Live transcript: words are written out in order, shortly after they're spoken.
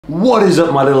What is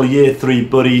up, my little year 3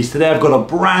 buddies? Today I've got a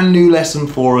brand new lesson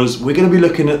for us. We're going to be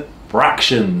looking at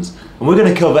fractions, and we're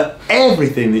going to cover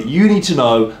everything that you need to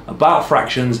know about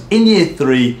fractions in year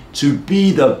 3 to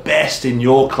be the best in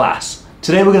your class.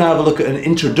 Today we're going to have a look at an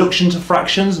introduction to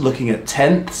fractions, looking at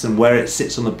tenths and where it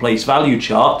sits on the place value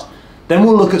chart. Then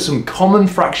we'll look at some common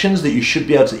fractions that you should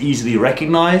be able to easily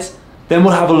recognize. Then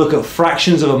we'll have a look at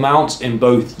fractions of amounts in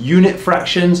both unit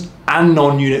fractions and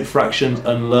non-unit fractions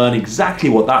and learn exactly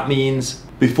what that means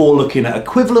before looking at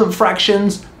equivalent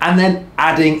fractions and then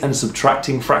adding and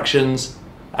subtracting fractions.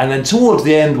 And then towards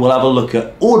the end we'll have a look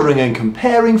at ordering and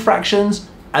comparing fractions,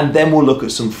 and then we'll look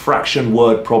at some fraction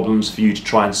word problems for you to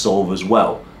try and solve as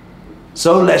well.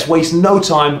 So let's waste no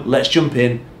time, let's jump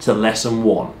in to lesson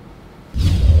 1.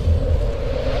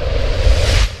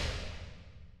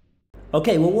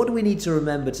 Okay, well, what do we need to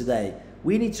remember today?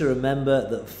 We need to remember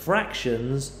that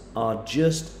fractions are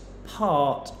just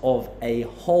part of a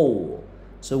whole.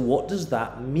 So what does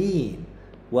that mean?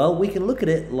 Well, we can look at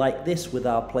it like this with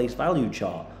our place value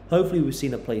chart. Hopefully we've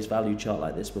seen a place value chart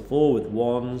like this before with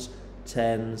ones,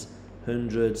 tens,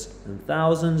 hundreds and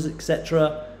thousands,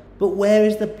 etc. But where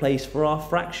is the place for our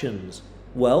fractions?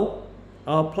 Well,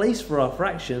 our place for our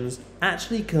fractions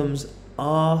actually comes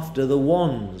after the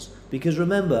ones. Because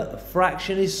remember, a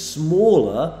fraction is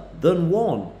smaller than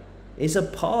 1. It's a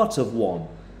part of 1.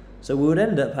 So we would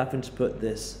end up having to put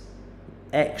this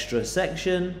extra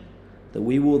section that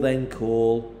we will then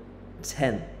call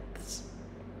tenths.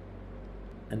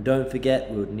 And don't forget,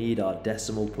 we would need our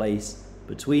decimal place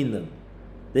between them.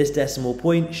 This decimal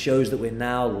point shows that we're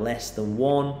now less than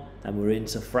 1 and we're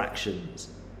into fractions.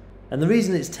 And the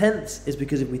reason it's tenths is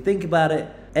because if we think about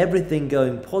it, everything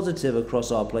going positive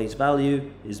across our place value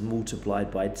is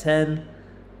multiplied by 10.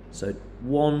 So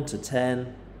 1 to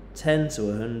 10, 10 to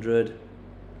 100,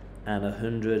 and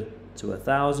 100 to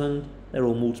 1,000. They're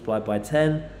all multiplied by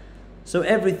 10. So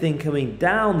everything coming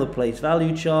down the place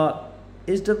value chart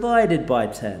is divided by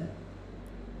 10.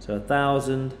 So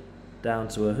 1,000 down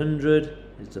to 100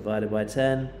 is divided by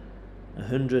 10.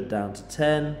 100 down to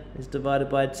 10 is divided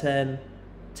by 10.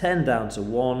 10 down to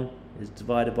 1 is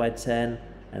divided by 10,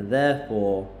 and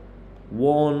therefore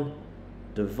 1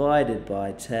 divided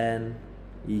by 10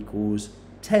 equals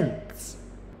tenths.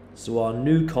 So our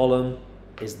new column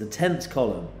is the tenths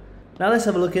column. Now let's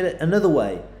have a look at it another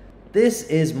way. This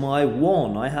is my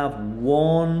 1. I have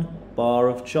 1 bar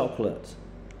of chocolate.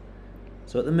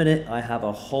 So at the minute I have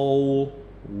a whole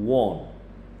 1.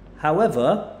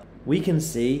 However, we can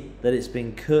see that it's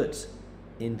been cut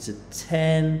into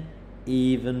 10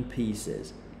 even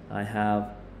pieces. I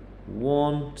have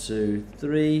 1, 2,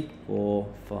 3, 4,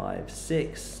 5,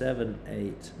 6, 7,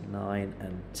 8, 9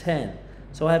 and 10.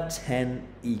 So I have 10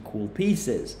 equal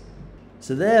pieces.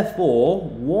 So therefore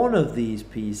one of these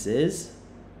pieces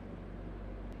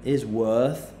is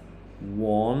worth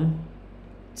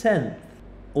 1/10.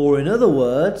 Or in other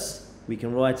words, we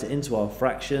can write it into our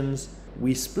fractions.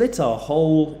 We split our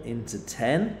whole into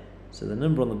 10, so the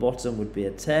number on the bottom would be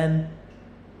a 10.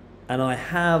 And I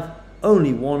have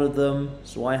only one of them,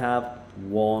 so I have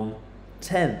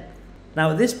 1/10.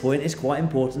 Now at this point it's quite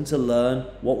important to learn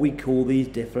what we call these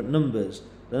different numbers.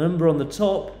 The number on the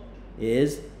top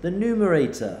is the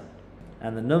numerator,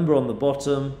 and the number on the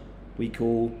bottom we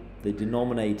call the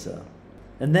denominator.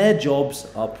 And their jobs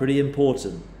are pretty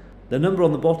important. The number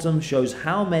on the bottom shows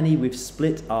how many we've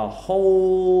split our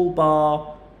whole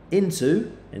bar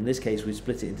into. In this case we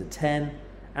split it into 10.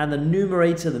 And the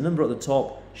numerator, the number at the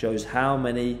top, shows how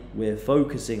many we're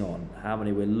focusing on, how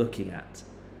many we're looking at.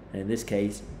 And in this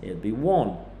case, it'd be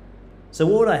 1. So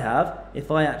what would I have if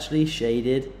I actually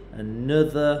shaded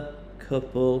another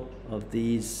couple of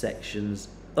these sections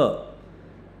up?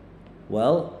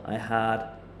 Well, I had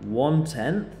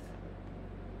 1/10,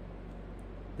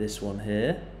 this one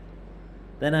here.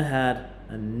 Then I had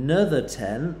another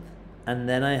 10th, and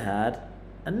then I had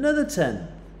another 10th.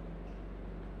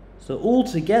 So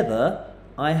altogether,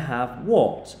 I have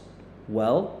what?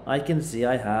 Well, I can see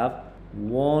I have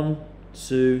 1,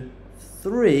 2,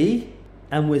 3,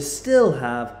 and we still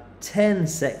have 10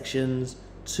 sections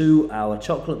to our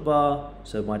chocolate bar,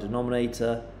 so my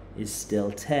denominator is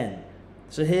still 10.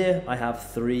 So here I have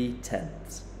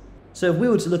 3/10. So if we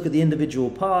were to look at the individual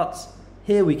parts,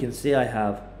 here we can see I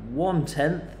have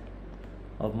 1/10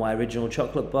 of my original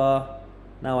chocolate bar.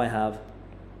 Now I have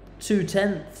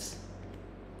 2/10,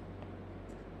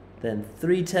 then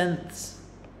 3/10,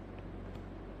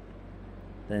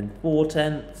 then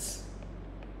 4/10,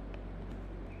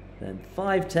 then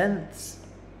 5/10.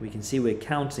 We can see we're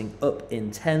counting up in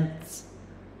tenths.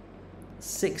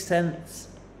 6/10,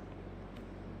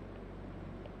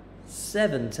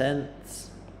 7/10,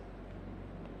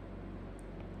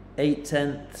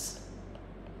 8/10,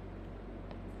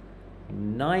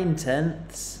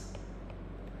 9/10,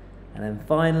 and then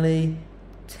finally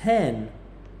 10/10,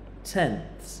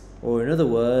 or in other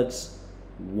words,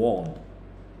 1.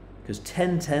 Because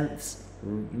 10/10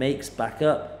 makes back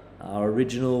up our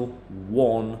original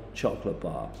 1 chocolate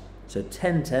bar. So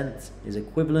 10/10 is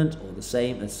equivalent or the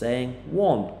same as saying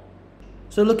 1.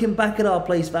 So looking back at our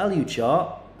place value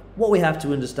chart, what we have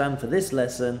to understand for this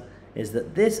lesson is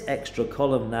that this extra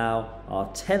column now, our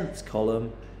 10th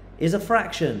column, is a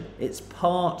fraction. It's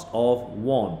part of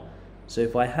 1. So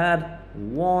if I had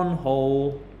 1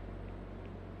 whole,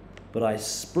 but I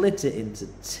split it into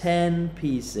 10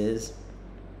 pieces,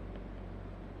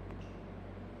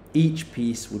 each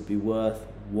piece would be worth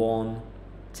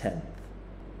 1/10.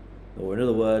 Or in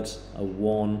other words, a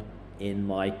 1 in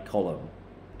my column.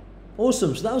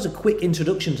 Awesome, so that was a quick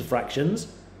introduction to fractions.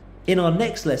 In our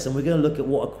next lesson, we're going to look at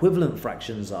what equivalent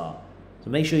fractions are. So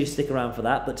make sure you stick around for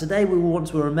that. But today we want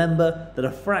to remember that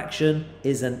a fraction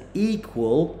is an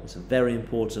equal, it's a very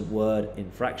important word in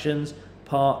fractions,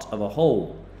 part of a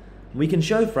whole. We can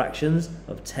show fractions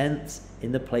of tenths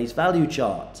in the place value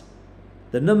chart.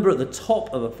 The number at the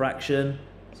top of a fraction,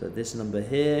 so this number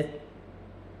here,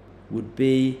 would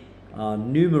be our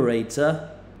numerator,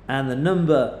 and the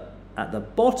number at the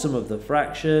bottom of the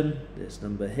fraction, this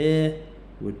number here,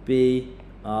 would be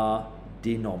our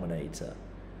denominator.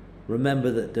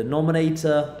 Remember that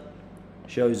denominator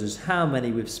shows us how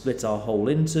many we've split our whole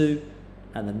into,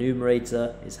 and the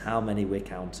numerator is how many we're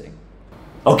counting.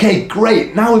 Okay,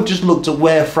 great. Now we've just looked at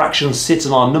where fractions sit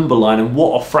on our number line and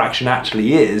what a fraction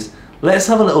actually is. Let's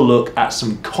have a little look at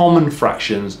some common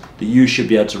fractions that you should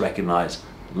be able to recognize.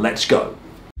 Let's go.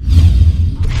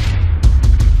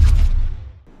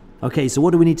 Okay, so what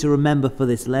do we need to remember for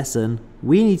this lesson?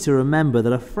 We need to remember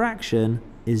that a fraction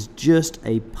is just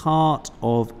a part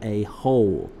of a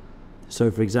whole. So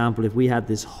for example, if we had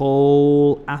this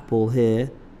whole apple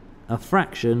here, a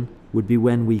fraction would be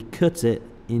when we cut it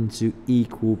into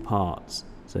equal parts.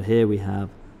 So here we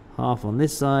have half on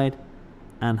this side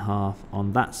and half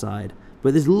on that side.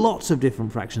 But there's lots of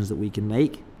different fractions that we can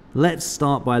make. Let's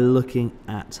start by looking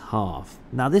at half.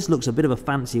 Now this looks a bit of a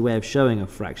fancy way of showing a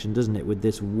fraction, doesn't it? With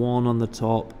this 1 on the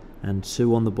top and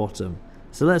 2 on the bottom.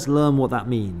 So let's learn what that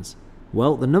means.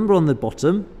 Well, the number on the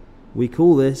bottom, we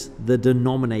call this the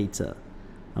denominator.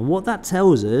 And what that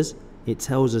tells us, it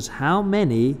tells us how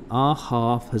many our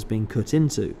half has been cut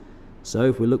into. So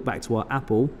if we look back to our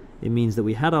apple, it means that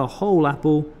we had our whole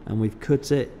apple and we've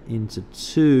cut it into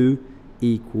 2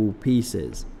 equal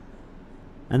pieces.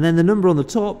 And then the number on the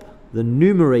top, the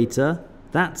numerator,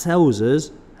 that tells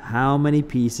us how many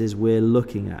pieces we're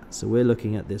looking at. So we're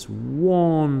looking at this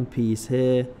 1 piece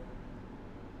here.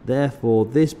 Therefore,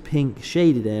 this pink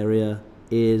shaded area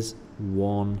is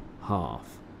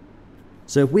 1/2.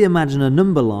 So if we imagine a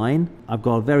number line, I've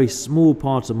got a very small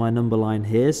part of my number line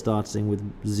here, starting with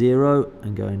 0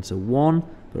 and going to 1.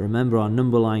 But remember, our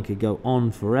number line could go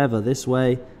on forever this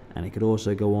way, and it could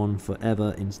also go on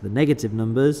forever into the negative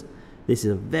numbers. This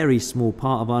is a very small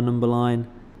part of our number line.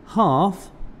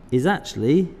 Half is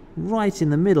actually right in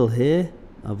the middle here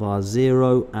of our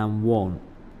 0 and 1.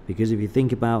 Because if you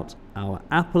think about our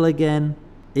apple again,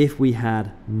 if we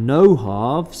had no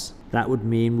halves, that would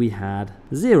mean we had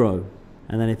 0.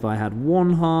 And then if I had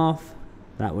 1/2,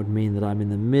 that would mean that I'm in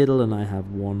the middle and I have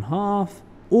 1/2.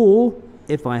 Or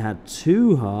if I had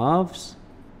 2 halves,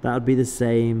 that would be the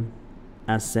same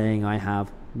as saying I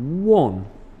have 1.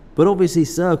 But obviously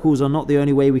circles are not the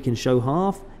only way we can show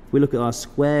half. If we look at our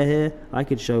square here, I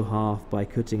could show half by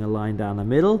cutting a line down the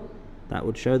middle. That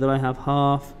would show that I have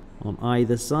half on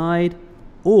either side.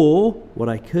 Or what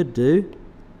I could do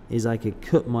is I could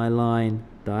cut my line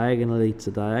diagonally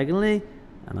to diagonally,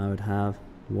 and I would have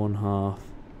 1/2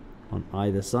 on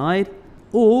either side.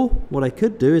 Or what I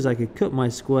could do is I could cut my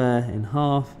square in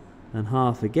half and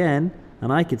half again,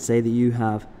 and I could say that you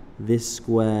have this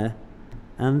square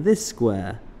and this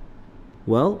square.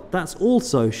 Well, that's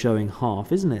also showing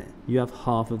half, isn't it? You have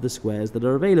half of the squares that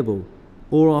are available.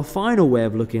 Or our final way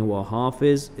of looking at what half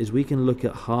is we can look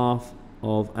at half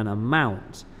of an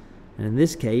amount. And in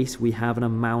this case, we have an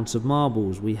amount of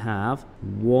marbles. We have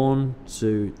 1,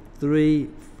 2, 3,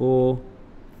 4,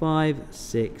 5,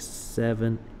 6,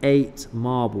 7, 8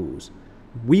 marbles.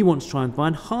 We want to try and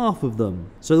find half of them.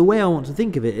 So the way I want to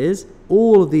think of it is,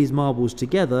 all of these marbles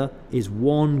together is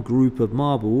one group of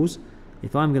marbles.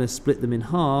 If I'm going to split them in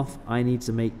half, I need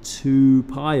to make 2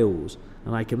 piles.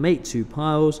 And I can make 2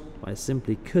 piles by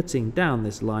simply cutting down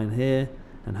this line here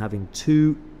and having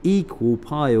 2 equal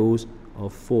piles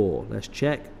of 4. Let's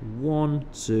check. 1,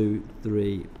 2,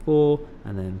 3, 4,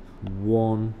 and then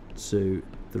 1, 2,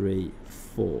 3,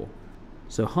 4.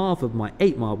 So half of my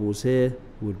 8 marbles here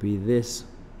would be this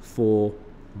 4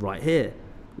 right here.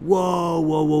 Whoa,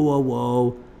 whoa, whoa, whoa,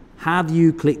 whoa. Have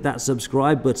you clicked that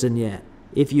subscribe button yet?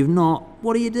 If you've not,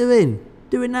 what are you doing?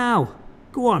 Do it now.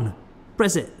 Go on,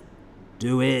 press it.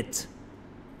 Do it.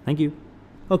 Thank you.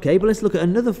 Okay, but let's look at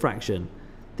another fraction.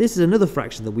 This is another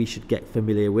fraction that we should get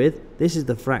familiar with. This is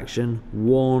the fraction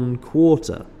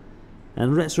 1/4.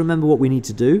 And let's remember what we need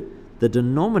to do. The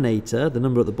denominator, the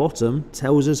number at the bottom,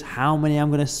 tells us how many I'm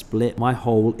going to split my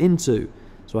whole into.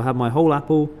 So I have my whole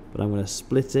apple, but I'm going to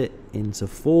split it into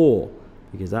 4,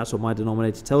 because that's what my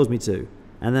denominator tells me to.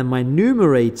 And then my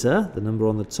numerator, the number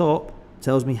on the top,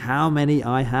 tells me how many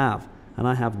I have. And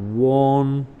I have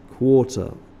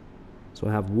 1/4. So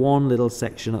I have one little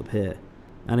section up here.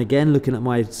 And again, looking at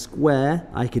my square,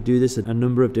 I could do this a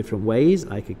number of different ways.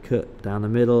 I could cut down the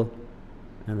middle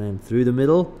and then through the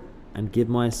middle and give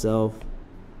myself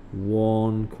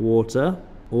 1/4.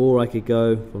 Or I could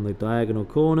go from the diagonal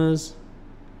corners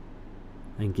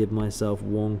and give myself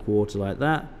 1/4 like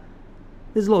that.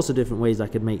 There's lots of different ways I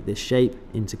could make this shape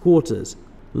into quarters.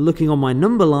 Looking on my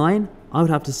number line, I would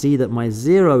have to see that my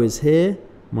 0 is here,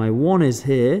 my 1 is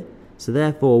here, so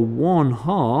therefore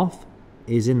 1/2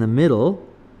 is in the middle,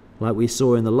 like we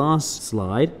saw in the last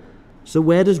slide. So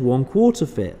where does 1/4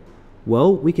 fit?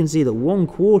 Well, we can see that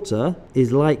 1/4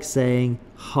 is like saying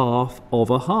half of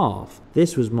a half.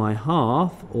 This was my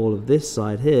half, all of this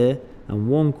side here, and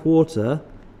 1/4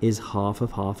 is half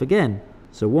of half again.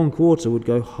 So 1/4 would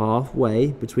go halfway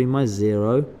between my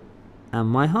 0 and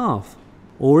my half.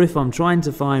 Or if I'm trying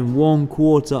to find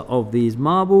 1/4 of these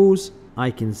marbles,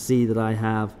 I can see that I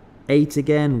have 8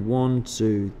 again. 1,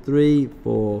 2, 3,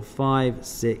 4, 5,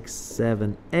 6,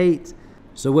 7, 8.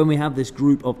 So when we have this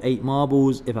group of 8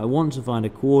 marbles, if I want to find a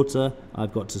quarter,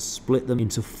 I've got to split them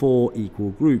into 4 equal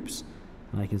groups.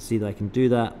 And I can see that I can do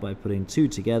that by putting 2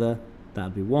 together. That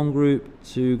would be 1 group,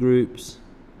 2 groups,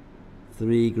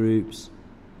 3 groups,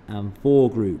 and 4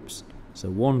 groups. So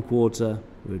 1/4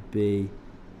 would be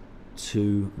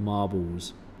 2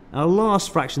 marbles. Our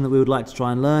last fraction that we would like to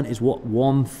try and learn is what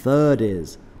 1/3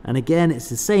 is. And again, it's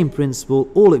the same principle.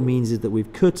 All it means is that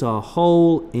we've cut our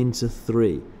whole into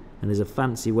 3. And there's a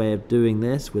fancy way of doing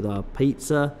this with our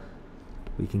pizza.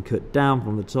 We can cut down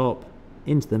from the top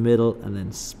into the middle and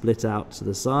then split out to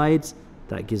the sides.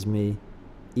 That gives me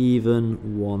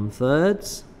even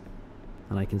 1/3.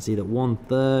 And I can see that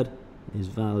 1/3 is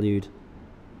valued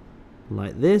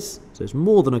like this. So it's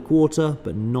more than a quarter,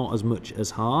 but not as much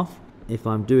as half. If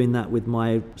I'm doing that with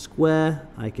my square,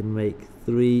 I can make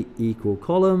 3 equal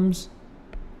columns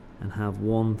and have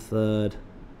 1/3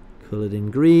 colored in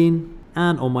green.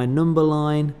 And on my number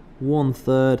line,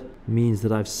 1/3 means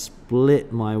that I've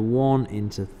split my 1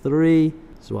 into 3.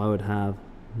 So I would have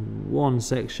 1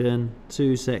 section,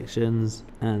 2 sections,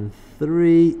 and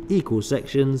 3 equal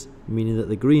sections, meaning that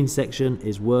the green section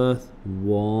is worth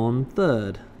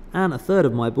 1/3. And 1/3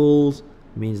 of my balls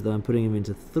means that I'm putting them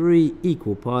into 3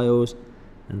 equal piles,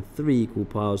 and 3 equal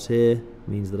piles here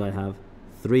means that I have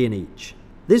 3 in each.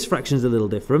 This fraction is a little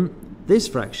different. This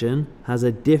fraction has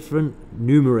a different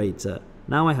numerator.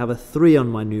 Now I have a 3 on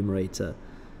my numerator.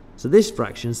 So this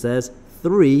fraction says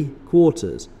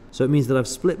 3/4. So it means that I've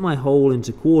split my whole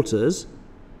into quarters,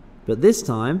 but this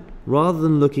time, rather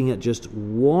than looking at just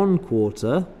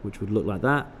 1/4, which would look like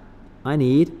that, I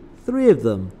need 3 of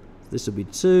them. This would be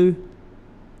 2,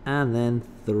 and then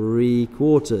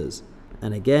 3/4.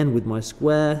 And again, with my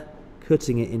square,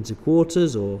 cutting it into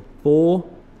quarters, or 4,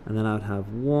 and then I would have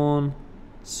 1,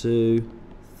 2,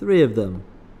 3 of them.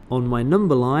 On my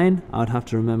number line, I would have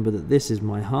to remember that this is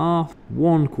my half.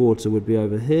 1/4 would be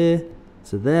over here.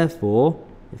 So therefore,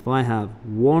 if I have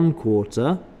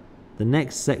 1/4, the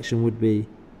next section would be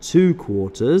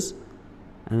 2/4,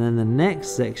 and then the next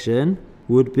section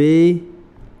would be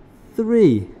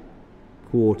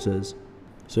 3/4.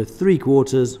 So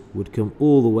 3/4 would come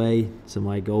all the way to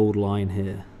my gold line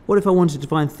here. What if I wanted to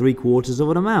find 3/4 of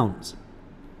an amount?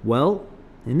 Well,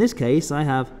 in this case, I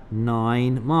have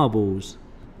 9 marbles.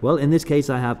 Well, in this case,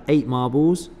 I have 8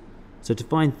 marbles. So to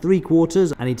find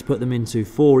 3/4, I need to put them into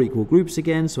 4 equal groups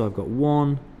again. So I've got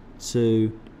 1,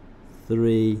 2,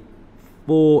 3,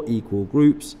 4 equal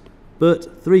groups.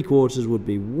 But 3/4 would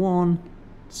be 1,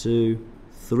 2,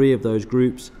 3 of those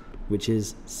groups, which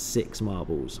is 6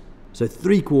 marbles. So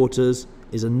 3/4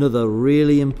 is another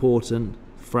really important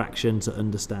fraction to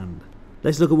understand.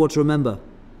 Let's look at what to remember.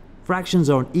 Fractions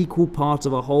are an equal part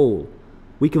of a whole.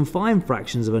 We can find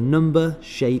fractions of a number,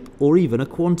 shape, or even a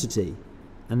quantity.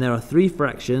 And there are 3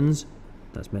 fractions,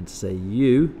 that's meant to say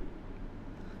you,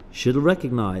 should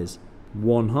recognize: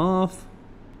 1/2,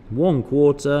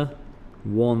 1/4,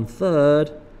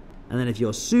 1/3. And then if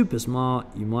you're super smart,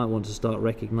 you might want to start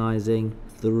recognizing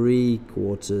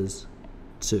 3/4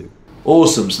 too.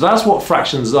 Awesome, so that's what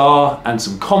fractions are and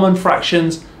some common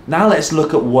fractions. Now let's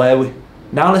look at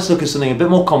something a bit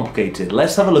more complicated.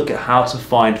 Let's have a look at how to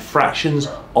find fractions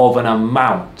of an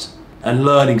amount and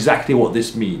learn exactly what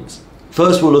this means.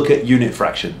 First, we'll look at unit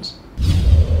fractions.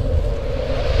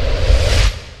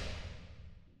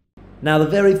 Now, the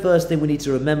very first thing we need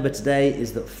to remember today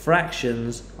is that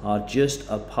fractions are just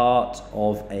a part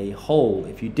of a whole.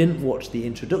 If you didn't watch the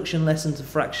introduction lesson to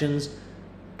fractions,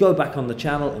 go back on the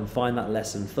channel and find that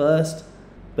lesson first.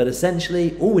 But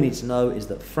essentially, all we need to know is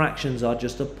that fractions are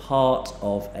just a part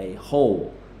of a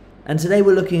whole. And today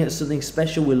we're looking at something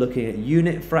special. We're looking at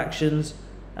unit fractions.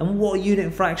 And what a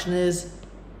unit fraction is?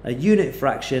 A unit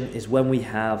fraction is when we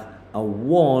have a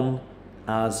 1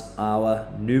 as our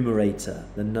numerator,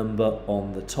 the number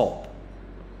on the top.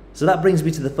 So that brings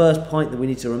me to the first point that we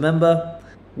need to remember.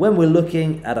 When we're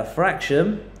looking at a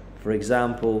fraction, for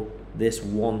example, this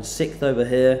 1/6 over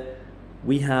here,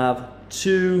 we have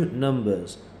two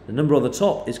numbers. The number on the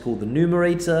top is called the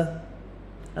numerator,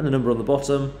 and the number on the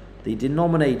bottom, the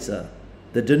denominator.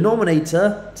 The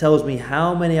denominator tells me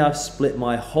how many I've split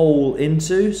my whole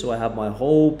into. So I have my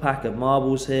whole pack of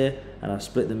marbles here, and I've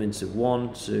split them into 1,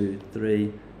 2,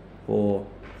 3, 4,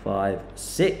 5,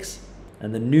 6.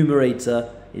 And the numerator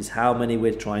is how many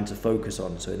we're trying to focus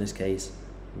on. So in this case,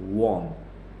 1.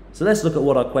 So let's look at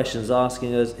what our question is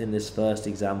asking us in this first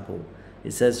example.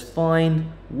 It says find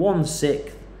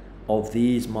 1/6 of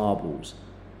these marbles.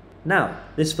 Now,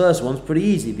 this first one's pretty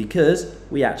easy because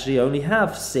we actually only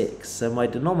have 6. So my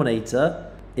denominator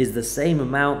is the same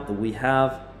amount that we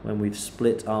have when we've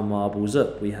split our marbles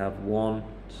up. We have 1,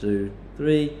 2,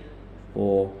 3,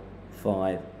 4,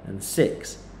 5, and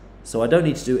 6. So I don't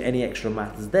need to do any extra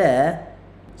maths there.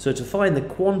 So to find the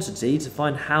quantity, to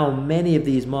find how many of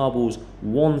these marbles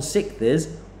 1/6 is,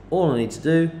 all I need to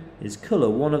do is colour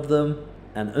one of them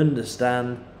and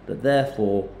understand that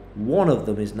therefore one of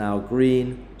them is now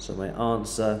green. So my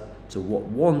answer to what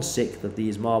 1/6 of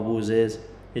these marbles is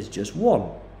just 1.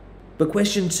 But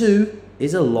question 2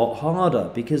 is a lot harder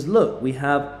because look, we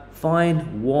have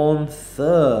find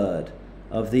 1/3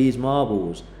 of these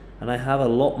marbles, and I have a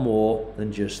lot more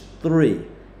than just 3.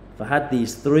 If I had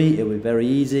these 3, it would be very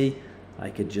easy. I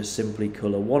could just simply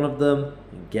colour one of them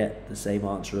and get the same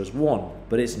answer as 1.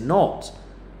 But it's not.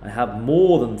 I have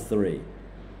more than 3.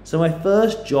 So my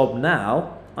first job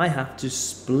now, I have to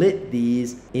split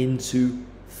these into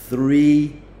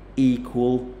 3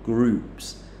 equal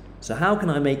groups. So how can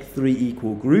I make 3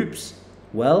 equal groups?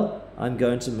 Well, I'm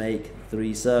going to make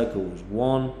 3 circles.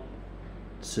 1,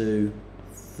 2,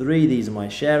 3. These are my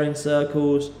sharing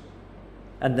circles.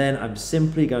 And then I'm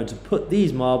simply going to put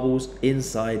these marbles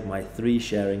inside my 3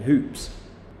 sharing hoops.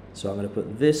 So I'm going to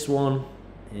put this one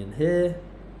in here.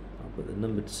 I'll put the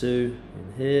number 2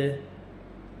 in here.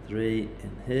 3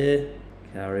 in here.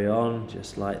 Carry on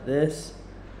just like this.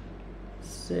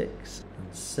 6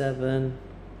 and 7,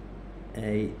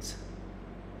 8,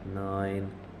 9,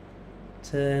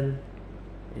 10,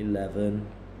 11,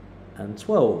 and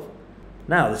 12.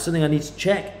 Now, there's something I need to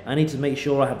check. I need to make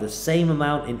sure I have the same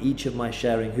amount in each of my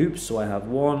sharing hoops. So I have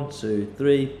 1, 2,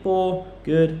 3, 4.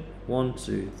 Good. 1,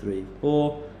 2, 3,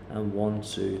 4. And 1,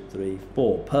 2, 3,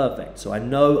 4. Perfect. So I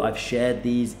know I've shared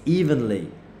these evenly.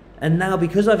 And now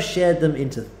because I've shared them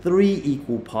into 3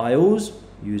 equal piles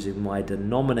using my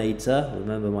denominator,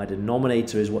 remember my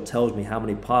denominator is what tells me how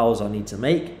many piles I need to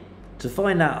make. To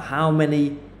find out how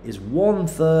many is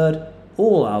 1/3,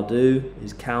 all I'll do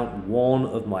is count one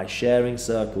of my sharing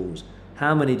circles.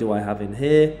 How many do I have in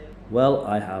here? Well,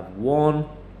 I have 1,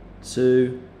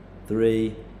 2,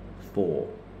 3, 4.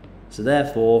 So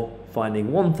therefore,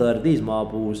 finding 1/3 of these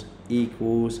marbles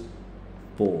equals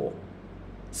 4.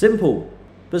 Simple.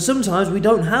 But sometimes we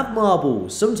don't have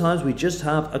marbles. Sometimes we just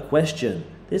have a question.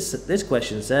 This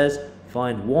question says,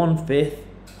 find 1/5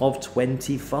 of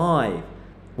 25.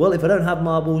 Well, if I don't have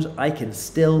marbles, I can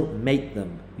still make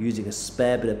them using a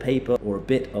spare bit of paper or a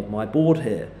bit of my board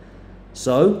here.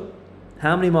 So,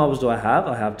 how many marbles do I have?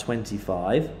 I have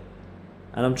 25.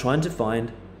 And I'm trying to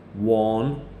find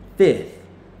 1/5.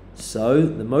 So,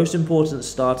 the most important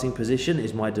starting position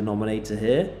is my denominator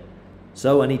here.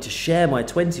 So I need to share my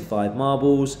 25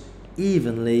 marbles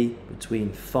evenly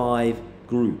between 5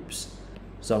 groups.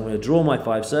 So I'm going to draw my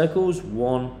 5 circles,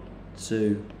 1,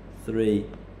 2, 3,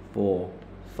 4,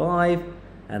 5,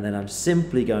 and then I'm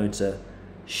simply going to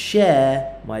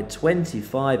share my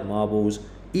 25 marbles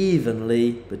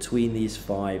evenly between these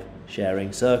 5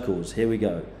 sharing circles. Here we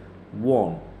go.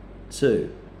 1, 2,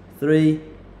 3,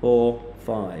 4,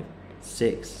 5.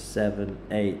 6, 7,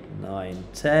 8, 9,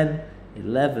 10,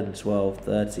 11, 12,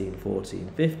 13,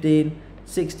 14, 15,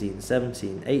 16,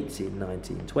 17, 18,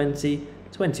 19, 20,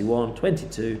 21,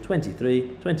 22,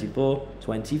 23, 24,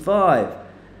 25.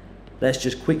 Let's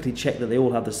just quickly check that they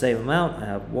all have the same amount. I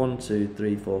have 1, 2,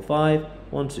 3, 4, 5,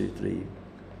 1, 2, 3,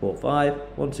 4, 5,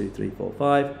 1, 2, 3, 4,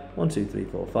 5, 1, 2, 3,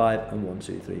 4, 5, and 1,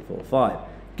 2, 3, 4, 5.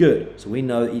 Good, so we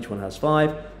know that each one has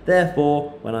 5.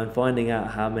 Therefore, when I'm finding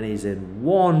out how many is in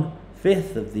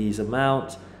 1/5 of these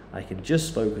amounts, I can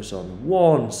just focus on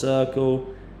one circle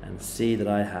and see that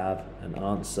I have an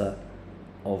answer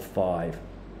of 5.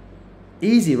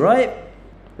 Easy, right?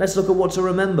 Let's look at what to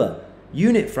remember.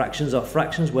 Unit fractions are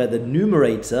fractions where the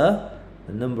numerator,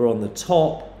 the number on the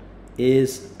top,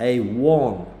 is a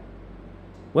 1.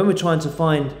 When we're trying to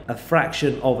find a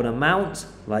fraction of an amount,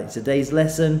 like today's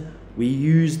lesson, we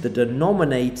use the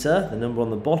denominator, the number on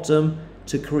the bottom,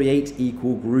 to create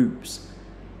equal groups.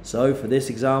 So for this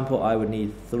example, I would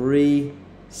need 3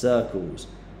 circles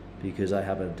because I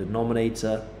have a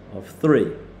denominator of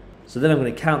 3. So then I'm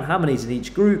going to count how many is in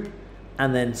each group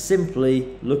and then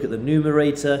simply look at the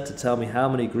numerator to tell me how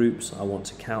many groups I want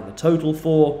to count the total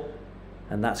for,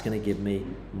 and that's going to give me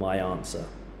my answer.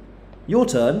 Your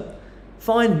turn.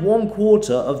 Find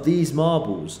 1/4 of these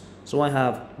marbles. So I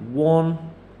have 1,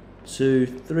 2,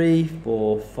 3,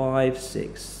 4, 5,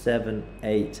 6, 7,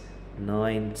 8,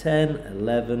 9, 10,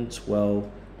 11, 12,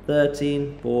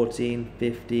 13, 14,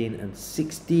 15, and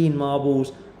 16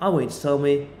 marbles. I want you to tell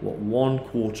me what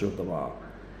 1/4 of them are.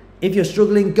 If you're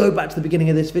struggling, go back to the beginning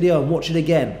of this video and watch it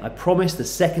again. I promise the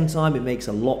second time it makes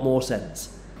a lot more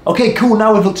sense. Okay, cool,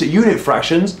 now we've looked at unit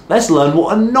fractions, let's learn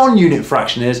what a non-unit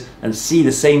fraction is and see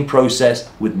the same process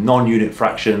with non-unit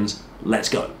fractions. Let's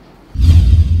go.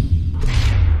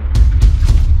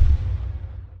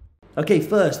 Okay,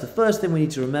 the first thing we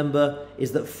need to remember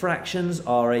is that fractions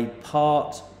are a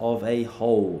part of a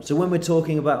whole. So when we're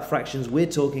talking about fractions, we're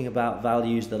talking about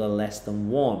values that are less than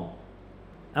 1.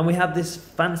 And we have this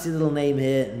fancy little name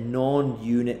here,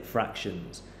 non-unit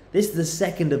fractions. This is the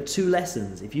second of 2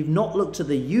 lessons. If you've not looked at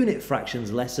the unit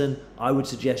fractions lesson, I would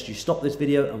suggest you stop this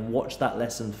video and watch that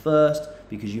lesson first,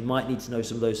 because you might need to know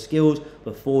some of those skills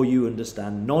before you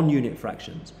understand non-unit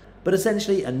fractions. But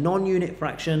essentially, a non-unit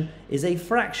fraction is a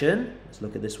fraction, let's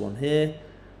look at this one here,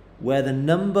 where the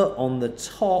number on the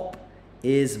top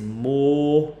is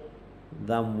more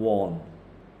than 1.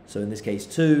 So in this case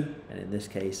 2, and in this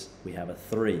case we have a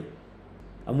 3.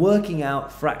 And working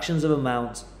out fractions of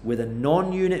amounts with a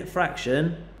non-unit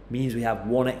fraction means we have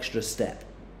one extra step.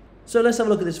 So let's have a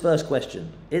look at this first question.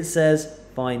 It says,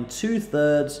 find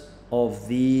 2/3 of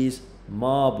these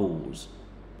marbles.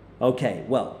 Okay,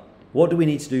 well, what do we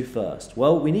need to do first?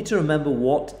 Well, we need to remember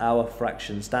what our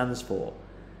fraction stands for.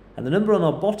 And the number on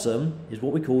our bottom is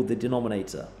what we call the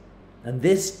denominator. And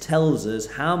this tells us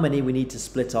how many we need to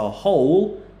split our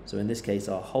whole, so in this case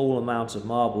our whole amount of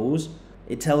marbles.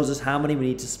 It tells us how many we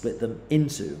need to split them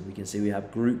into. We can see we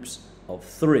have groups of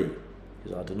 3,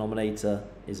 because our denominator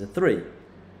is a 3.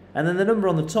 And then the number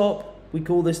on the top, we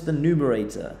call this the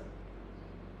numerator.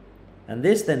 And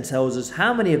this then tells us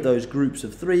how many of those groups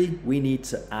of 3 we need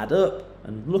to add up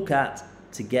and look at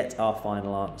to get our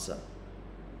final answer.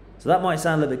 So that might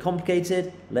sound a little bit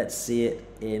complicated. Let's see it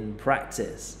in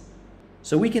practice.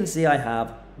 So we can see I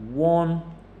have 1,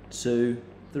 2,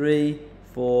 3,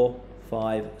 4,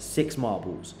 5, 6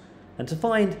 marbles. And to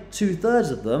find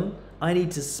 2/3 of them, I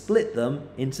need to split them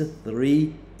into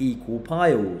 3 equal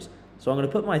piles. So I'm going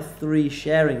to put my 3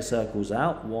 sharing circles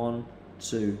out, 1,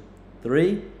 2,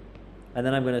 3, and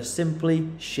then I'm going to simply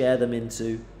share them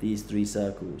into these 3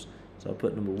 circles. So I'll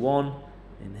put number 1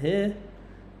 in here,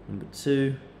 number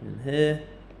 2 in here,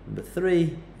 number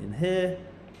 3 in here,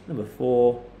 number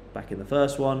 4 back in the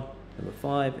first one, number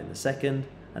 5 in the second,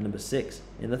 and number 6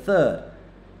 in the third.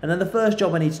 And then the first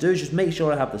job I need to do is just make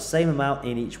sure I have the same amount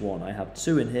in each one. I have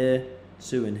 2 in here,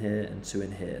 2 in here, and 2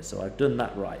 in here. So I've done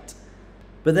that right.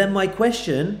 But then my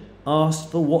question asked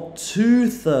for what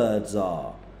 2/3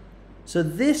 are. So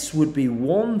this would be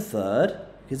 1/3,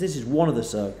 because this is one of the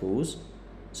circles.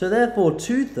 So therefore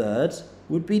 2/3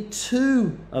 would be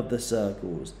 2 of the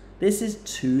circles. This is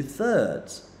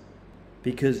 2/3,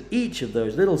 because each of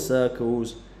those little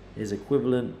circles is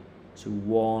equivalent to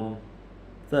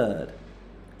 1/3.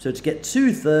 So to get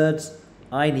 2/3,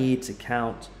 I need to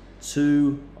count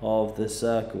 2 of the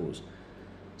circles.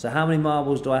 So how many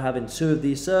marbles do I have in 2 of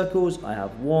these circles? I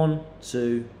have 1,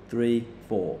 2, 3,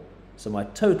 4. So my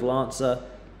total answer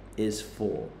is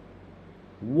 4.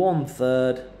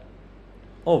 1/3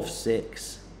 of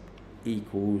 6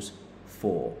 equals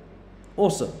 4.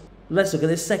 Awesome. Let's look at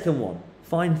this second one.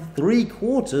 find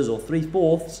 3/4 or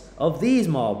 3/4 of these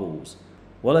marbles.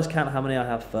 Well, let's count how many I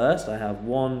have first. I have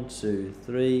 1, 2,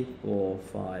 3, 4,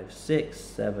 5, 6,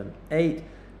 7, 8,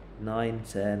 9,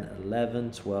 10,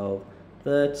 11, 12,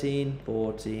 13,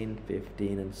 14,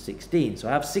 15, and 16. So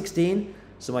I have 16.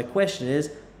 So my question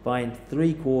is, find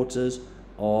 3/4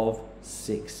 of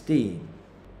 16.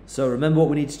 So remember what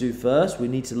we need to do first. We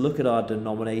need to look at our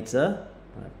denominator,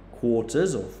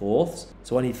 quarters or fourths.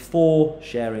 So I need 4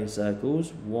 sharing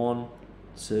circles. 1,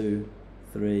 2,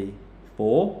 3,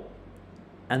 4.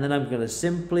 And then I'm going to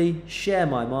simply share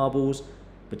my marbles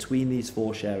between these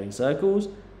 4 sharing circles.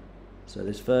 So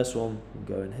this first one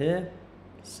will go in here,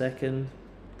 second,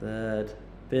 third,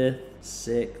 5th,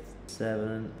 6th,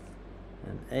 7th,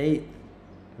 and 8th.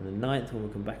 And the 9th one will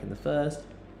come back in the first,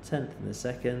 10th in the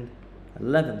second,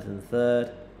 11th in the third,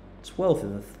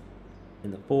 12th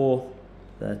in the fourth,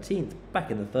 13th back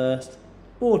in the first,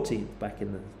 14th back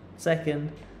in the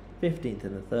second, 15th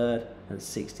in the third, and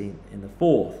 16th in the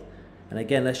fourth. And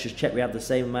again, let's just check we have the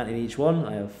same amount in each one.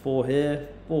 I have 4 here,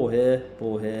 4 here,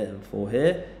 4 here, and 4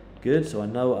 here. Good, so I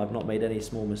know I've not made any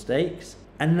small mistakes.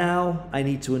 And now I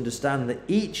need to understand that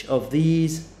each of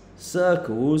these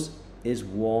circles is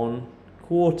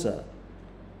 1/4.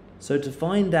 So to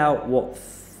find out what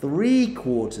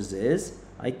 3/4 is,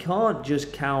 I can't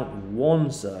just count 1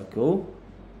 circle.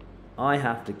 I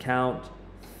have to count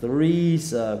 3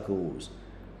 circles.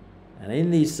 And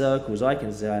in these circles, I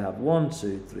can say I have 1,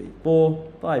 2, 3, 4,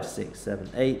 5, 6, 7,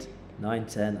 8, 9,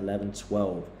 10, 11,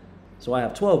 12. So I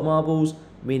have 12 marbles,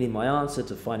 meaning my answer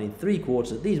to finding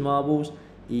 3/4 of these marbles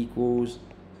equals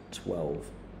 12.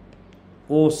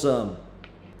 Awesome.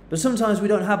 But sometimes we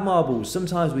don't have marbles.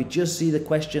 Sometimes we just see the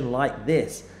question like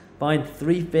this. Find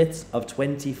 3/5 of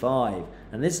 25.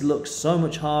 And this looks so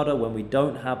much harder when we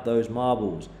don't have those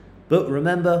marbles. But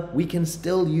remember, we can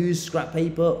still use scrap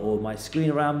paper or my screen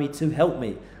around me to help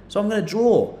me. So I'm going to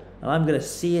draw and I'm going to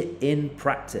see it in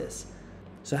practice.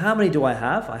 So how many do I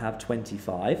have? I have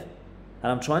 25. And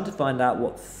I'm trying to find out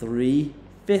what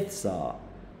 3/5 are.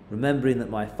 Remembering that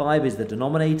my 5 is the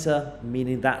denominator,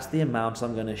 meaning that's the amount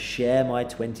I'm going to share my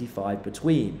 25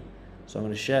 between. So I'm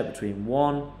going to share it between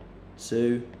 1,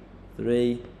 2,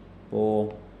 3,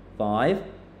 4, 5.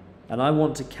 And I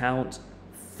want to count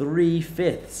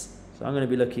 3/5. So I'm going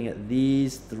to be looking at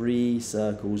these 3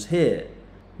 circles here.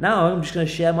 Now I'm just going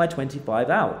to share my 25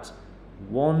 out.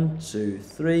 1, 2,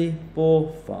 3,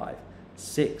 4, 5,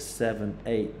 6, 7,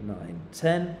 8, 9,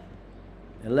 10,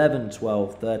 11,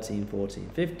 12, 13, 14,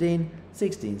 15,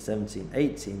 16, 17,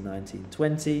 18, 19,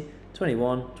 20,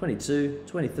 21, 22,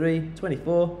 23,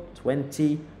 24,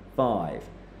 25.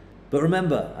 But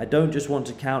remember, I don't just want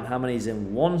to count how many is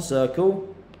in 1 circle.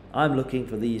 I'm looking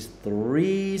for these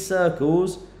 3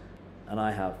 circles, and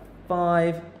I have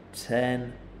 5,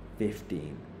 10,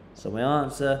 15. So my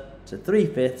answer to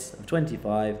 3/5 of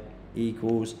 25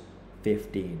 equals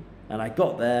 15. And I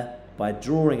got there by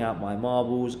drawing out my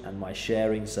marbles and my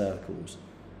sharing circles.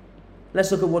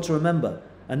 Let's look at what to remember.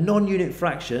 A non-unit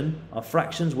fraction are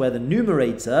fractions where the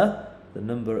numerator, the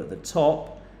number at the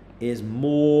top, is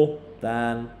more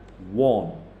than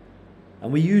 1.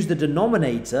 And we use the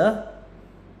denominator,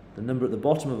 the number at the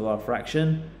bottom of our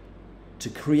fraction, to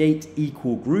create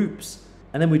equal groups,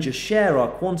 and then we just share our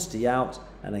quantity out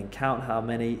and then count how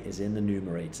many is in the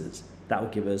numerators. That will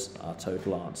give us our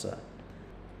total answer.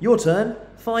 Your turn.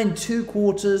 Find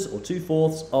 2/4 or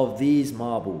 2/4 of these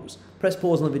marbles. Press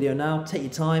pause on the video now, take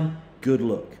your time, good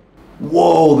luck.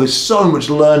 Whoa, there's so much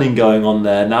learning going on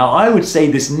there. Now, I would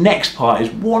say this next part is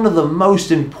one of the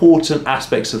most important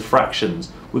aspects of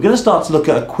fractions. We're going to start to look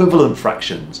at equivalent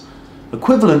fractions.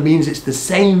 Equivalent means it's the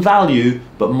same value,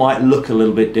 but might look a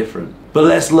little bit different. But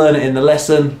let's learn it in the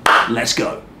lesson. Let's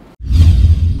go.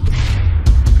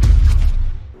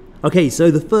 Okay, so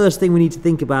the first thing we need to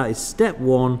think about is step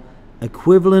 1.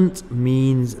 Equivalent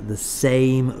means the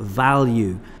same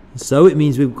value. So it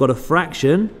means we've got a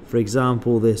fraction, for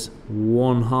example this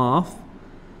 1/2,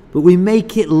 but we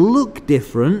make it look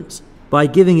different by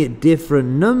giving it different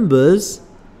numbers,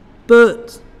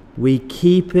 but we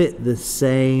keep it the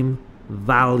same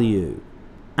value.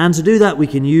 And to do that we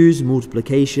can use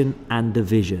multiplication and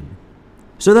division.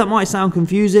 So that might sound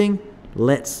confusing,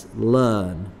 let's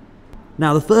learn.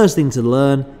 Now the first thing to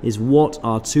learn is what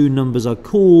our 2 numbers are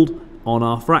called on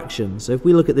our fraction. So if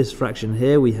we look at this fraction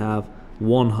here, we have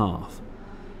 1/2.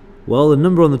 Well, the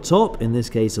number on the top, in this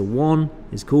case a 1,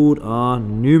 is called our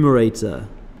numerator.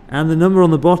 And the number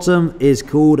on the bottom is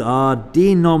called our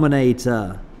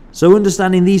denominator. So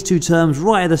understanding these 2 terms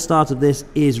right at the start of this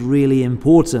is really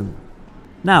important.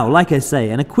 Now, like I say,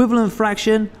 an equivalent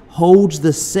fraction holds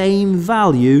the same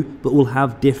value but will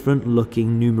have different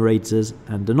looking numerators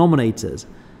and denominators.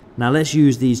 Now let's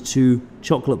use these two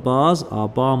chocolate bars, our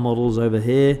bar models over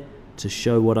here, to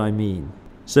show what I mean.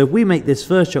 So if we make this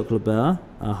first chocolate bar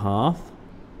a half,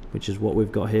 which is what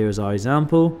we've got here as our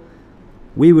example,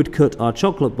 we would cut our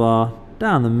chocolate bar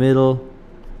down the middle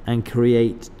and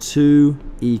create two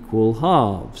equal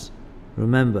halves.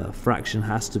 Remember, a fraction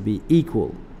has to be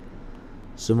equal.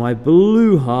 So my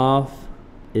blue half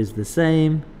is the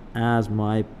same as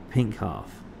my pink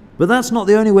half. But that's not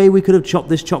the only way we could have chopped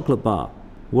this chocolate bar.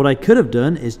 What I could have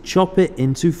done is chop it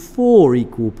into 4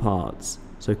 equal parts.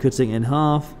 So cutting in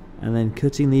half and then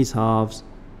cutting these halves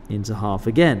into half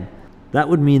again. That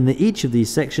would mean that each of these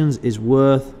sections is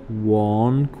worth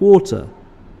 1/4.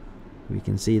 We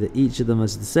can see that each of them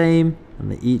is the same and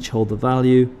they each hold the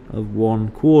value of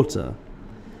 1/4.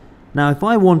 Now if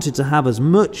I wanted to have as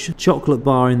much chocolate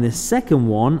bar in this second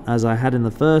one as I had in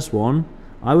the first one,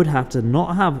 I would have to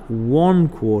not have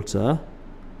 1/4,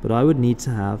 but I would need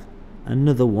to have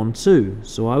another one too.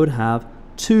 So I would have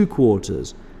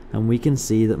 2/4, and we can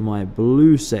see that my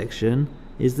blue section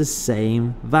is the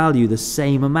same value, the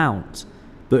same amount.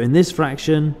 But in this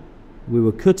fraction, we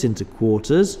were cut into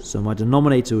quarters, so my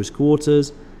denominator was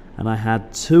quarters, and I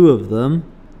had 2 of them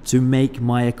to make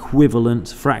my equivalent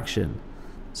fraction.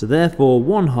 So therefore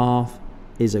 1/2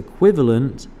 is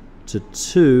equivalent to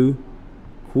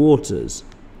 2/4.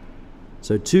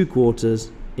 So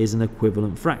 2/4 is an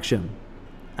equivalent fraction.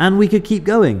 And we could keep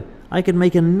going. I could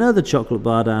make another chocolate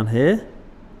bar down here,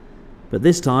 but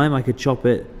this time I could chop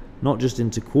it not just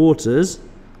into quarters,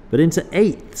 but into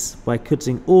eighths by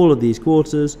cutting all of these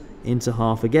quarters into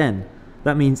half again.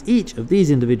 That means each of these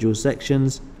individual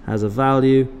sections has a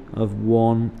value of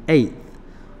 1/8.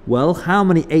 Well, how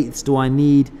many eighths do I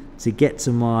need to get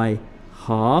to my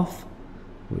half,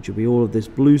 which will be all of this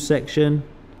blue section?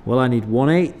 Well, I need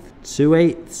 1/8,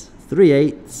 2/8,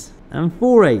 3/8, and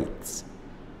 4/8.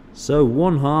 So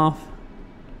 1/2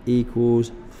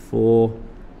 equals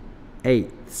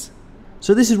 4/8.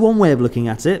 So this is one way of looking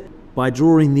at it, by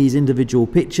drawing these individual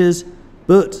pictures,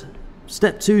 but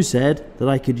step 2 said that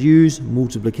I could use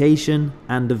multiplication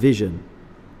and division.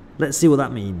 Let's see what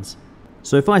that means.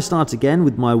 So if I start again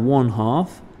with my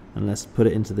 1/2, and let's put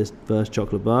it into this first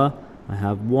chocolate bar, I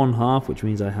have 1/2, which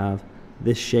means I have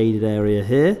this shaded area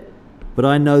here. But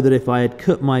I know that if I had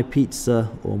cut my pizza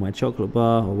or my chocolate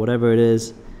bar or whatever it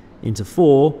is into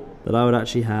 4, that I would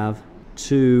actually have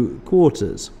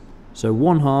 2/4. So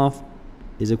 1/2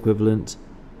 is equivalent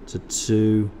to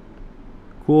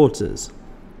 2/4.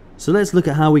 So let's look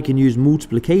at how we can use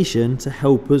multiplication to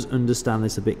help us understand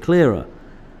this a bit clearer.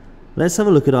 Let's have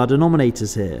a look at our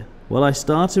denominators here. Well, I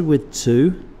started with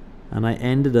 2 and I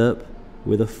ended up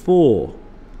with a 4.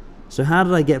 So how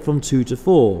did I get from 2 to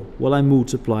 4? Well, I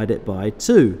multiplied it by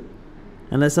 2.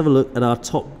 And let's have a look at our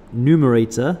top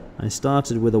numerator. I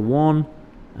started with a 1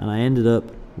 and I ended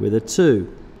up with a 2.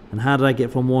 And how did I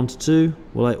get from 1 to 2?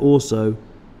 Well, I also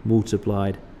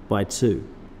multiplied by 2.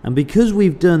 And because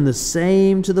we've done the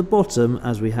same to the bottom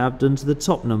as we have done to the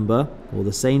top number, or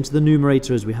the same to the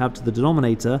numerator as we have to the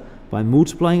denominator, by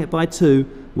multiplying it by 2,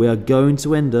 we are going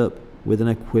to end up with an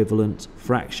equivalent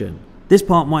fraction. This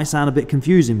part might sound a bit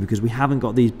confusing because we haven't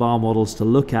got these bar models to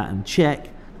look at and check,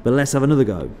 but let's have another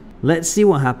go. Let's see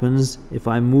what happens if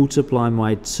I multiply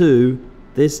my 2,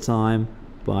 this time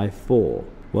by 4.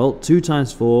 Well, 2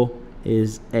 times 4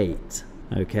 is 8.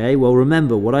 Okay, well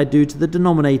remember, what I do to the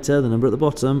denominator, the number at the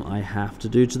bottom, I have to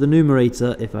do to the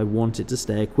numerator if I want it to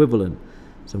stay equivalent.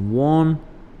 So 1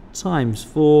 times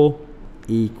 4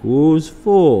 equals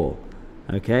 4.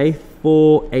 Okay,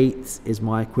 4/8 is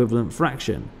my equivalent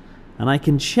fraction. And I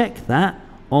can check that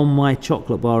on my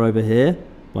chocolate bar over here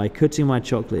by cutting my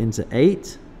chocolate into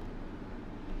 8.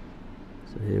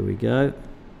 So here we go.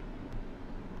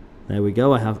 There we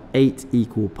go, I have 8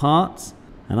 equal parts.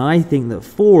 And I think that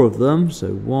 4 of them,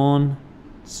 so 1,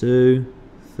 2,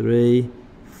 3,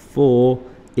 4,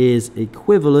 is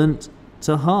equivalent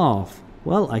to half.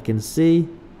 Well, I can see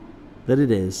that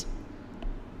it is.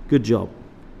 Good job.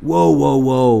 Whoa, whoa,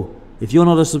 whoa. If you're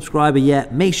not a subscriber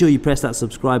yet, make sure you press that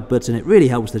subscribe button. It really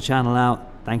helps the channel out.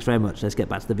 Thanks very much. Let's get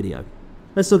back to the video.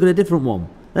 Let's look at a different one.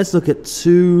 Let's look at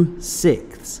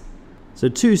 2/6. So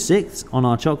 2/6 on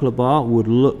our chocolate bar would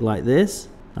look like this.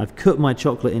 I've cut my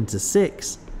chocolate into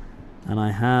 6 and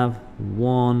I have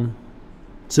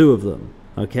 2 of them.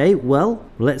 Okay, well,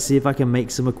 let's see if I can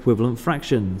make some equivalent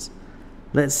fractions.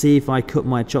 Let's see if I cut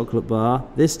my chocolate bar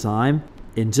this time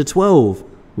into 12,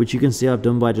 which you can see I've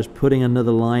done by just putting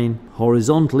another line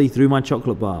horizontally through my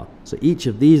chocolate bar. So each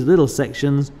of these little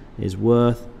sections is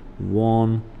worth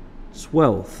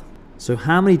 1/12. So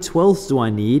how many twelfths do I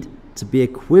need to be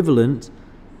equivalent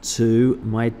to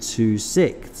my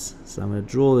 2/6? So I'm going to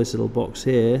draw this little box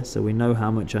here so we know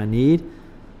how much I need.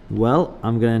 Well,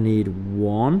 I'm going to need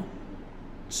 1,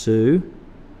 2,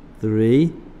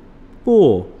 3,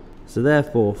 4. So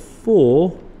therefore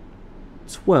 4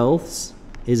 twelfths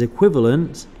is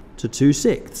equivalent to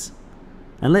 2/6.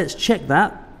 And let's check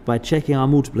that by checking our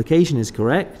multiplication is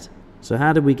correct. So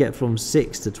how did we get from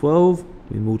 6 to 12?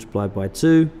 We multiplied by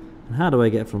 2. And how do I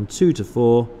get from 2 to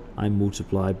 4? I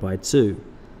multiplied by 2.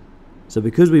 So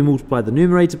because we multiplied the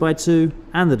numerator by 2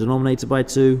 and the denominator by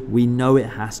 2, we know it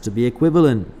has to be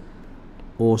equivalent.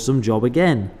 Awesome job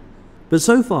again. But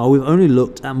so far we've only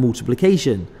looked at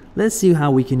multiplication. Let's see how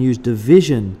we can use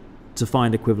division to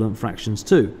find equivalent fractions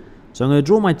too. So I'm going to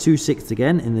draw my 2/6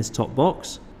 again in this top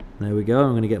box. There we go.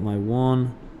 I'm going to get my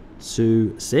 1,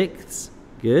 2/6.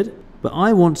 Good. But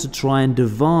I want to try and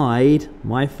divide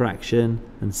my fraction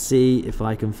and see if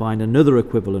I can find another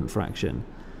equivalent fraction.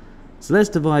 So let's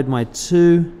divide my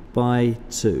 2 by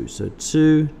 2. So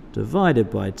 2 divided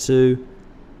by 2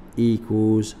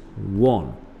 equals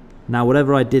 1. Now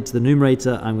whatever I did to the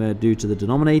numerator, I'm going to do to the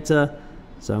denominator.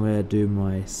 So I'm going to do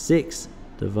my 6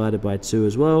 divided by 2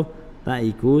 as well. That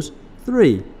equals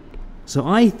 3. So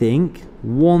I think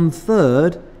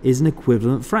 1/3 is an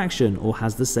equivalent fraction or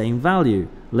has the same value.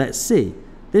 Let's see.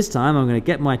 This time I'm going to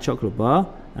get my chocolate bar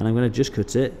and I'm going to just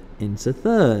cut it into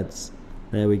thirds.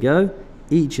 There we go.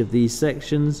 Each of these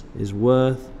sections is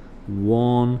worth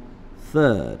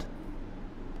 1/3.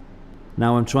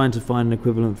 Now I'm trying to find an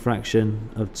equivalent fraction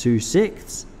of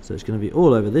 2/6. So it's going to be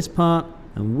all over this part,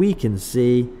 and we can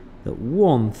see that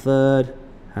 1/3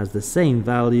 has the same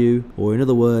value, or in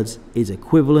other words, is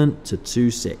equivalent to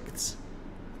 2/6.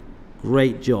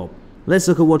 Great job. Let's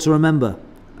look at what to remember.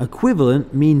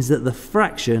 Equivalent means that the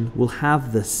fraction will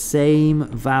have the same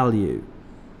value.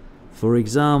 For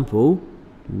example,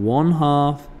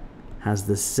 1/2 has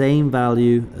the same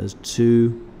value as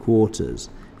 2/4.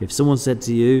 If someone said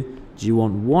to you, do you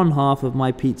want 1/2 of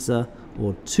my pizza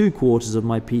or 2/4 of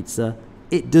my pizza?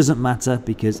 It doesn't matter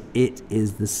because it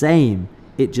is the same.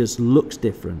 It just looks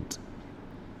different.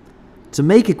 To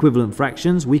make equivalent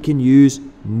fractions, we can use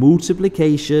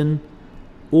multiplication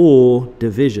or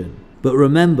division. But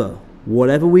remember,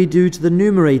 whatever we do to the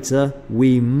numerator,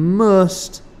 we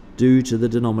must do to the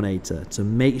denominator to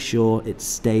make sure it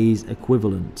stays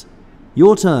equivalent.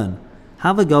 Your turn.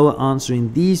 Have a go at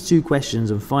answering these two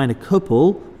questions and find a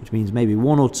couple, which means maybe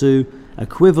 1 or 2,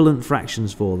 equivalent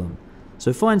fractions for them.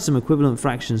 So find some equivalent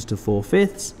fractions to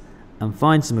 4/5 and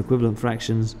find some equivalent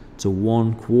fractions to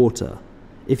 1/4.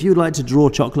 If you'd like to draw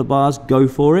chocolate bars, go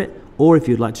for it. Or if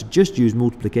you'd like to just use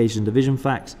multiplication and division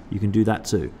facts, you can do that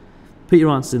too. Put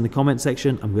your answers in the comment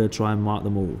section. I'm going to try and mark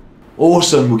them all.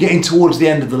 Awesome, we're getting towards the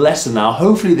end of the lesson now.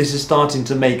 Hopefully this is starting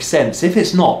to make sense. If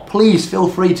it's not, please feel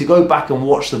free to go back and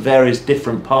watch the various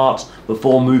different parts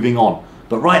before moving on.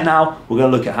 But right now, we're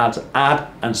going to look at how to add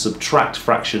and subtract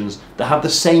fractions that have the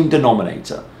same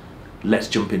denominator. Let's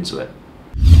jump into it.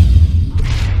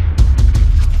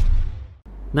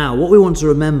 Now, what we want to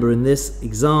remember in this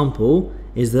example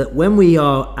is that when we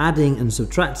are adding and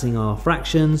subtracting our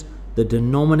fractions, the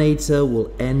denominator will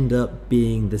end up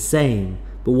being the same.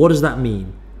 But what does that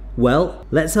mean? Well,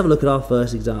 let's have a look at our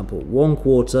first example.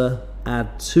 1/4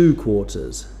 add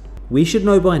 2/4. We should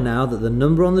know by now that the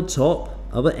number on the top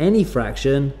of any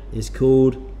fraction is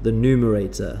called the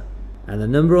numerator, and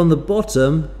the number on the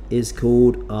bottom is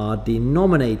called our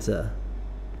denominator.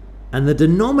 And the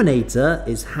denominator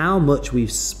is how much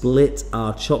we've split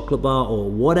our chocolate bar or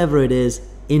whatever it is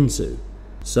into.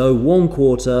 So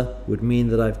 1/4 would mean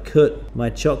that I've cut my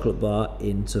chocolate bar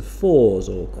into 4s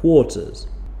or quarters.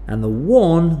 And the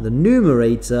 1, the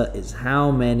numerator, is how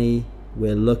many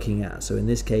we're looking at. So in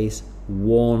this case,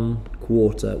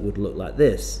 1/4 would look like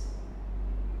this.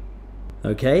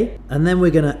 Okay, and then we're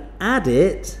going to add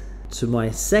it to my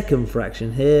second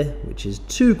fraction here, which is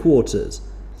 2/4.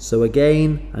 So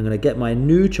again, I'm going to get my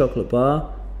new chocolate bar,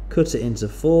 cut it into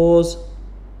 4s,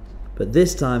 but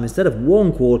this time instead of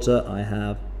 1/4, I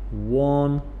have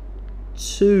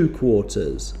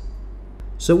 1/2.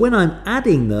 So when I'm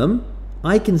adding them,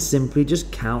 I can simply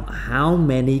just count how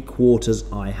many quarters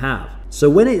I have. So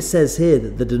when it says here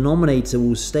that the denominator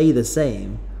will stay the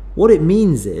same, what it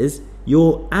means is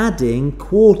you're adding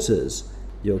quarters.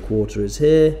 Your quarter is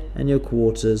here and your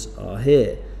quarters are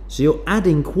here. So you're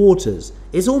adding quarters.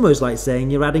 It's almost like saying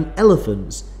you're adding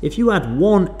elephants. If you add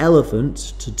 1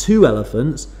 elephant to 2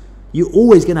 elephants, you're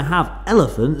always going to have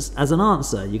elephants as an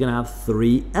answer. You're going to have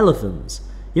 3 elephants.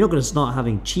 You're not going to start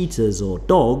having cheetahs or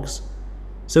dogs.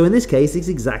 So in this case, it's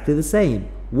exactly the same.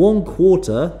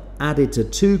 1/4 added to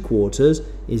 2/4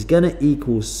 is going to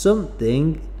equal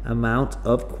something amount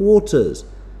of quarters.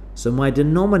 So my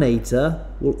denominator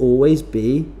will always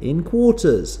be in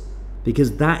quarters,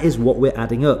 because that is what we're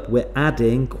adding up. We're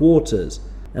adding quarters.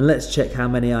 And let's check how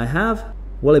many I have.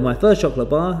 Well, in my first chocolate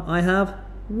bar, I have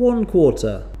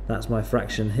 1/4. That's my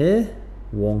fraction here,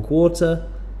 1/4.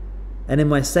 And in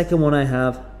my second one, I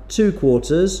have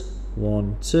 2/4,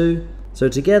 1, 2. So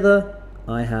together,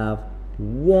 I have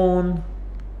 1,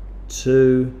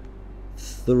 2,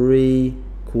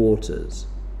 3/4.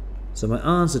 So my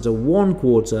answer to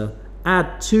 1/4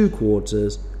 add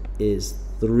 2/4 is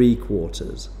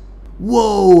 3/4.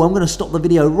 Whoa, I'm going to stop the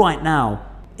video right now.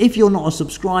 If you're not a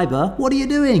subscriber, what are you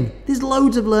doing? There's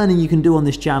loads of learning you can do on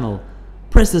this channel.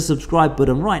 Press the subscribe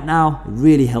button right now, it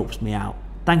really helps me out.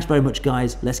 Thanks very much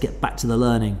guys, let's get back to the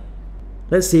learning.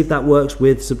 Let's see if that works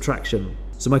with subtraction.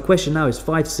 So my question now is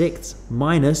 5/6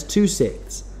 minus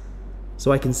 2/6.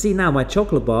 So I can see now my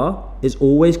chocolate bar is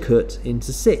always cut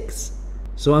into 6.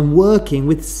 So I'm working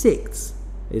with 6.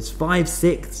 It's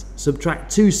 5/6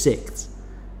 subtract 2/6.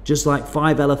 Just like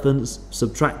 5 elephants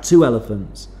subtract 2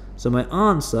 elephants. So my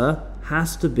answer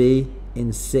has to be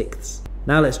in 6.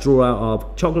 Now let's draw out our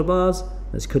chocolate bars.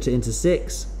 Let's cut it into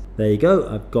 6. There you go,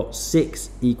 I've got 6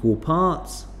 equal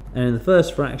parts. And in the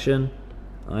first fraction,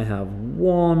 I have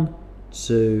 1,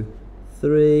 2,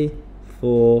 3,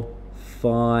 4,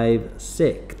 5,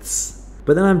 6.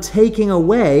 But then I'm taking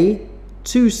away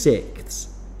 2/6.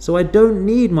 So I don't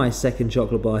need my second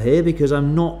chocolate bar here because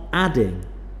I'm not adding.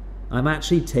 I'm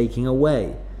actually taking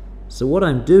away. So what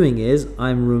I'm doing is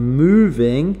I'm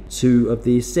removing 2 of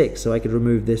these 6. So I could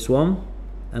remove this one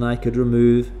and I could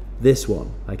remove this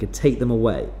one. I could take them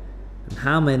away. And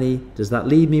how many does that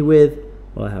leave me with?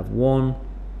 Well, I have 1,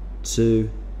 2,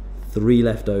 3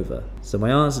 left over. So my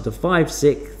answer to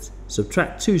 5/6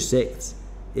 subtract 2/6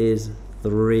 is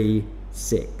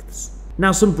 3/6.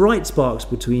 Now some bright sparks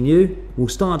between you will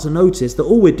start to notice that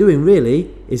all we're doing really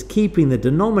is keeping the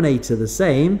denominator the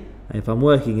same. And if I'm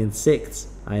working in 6,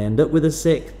 I end up with a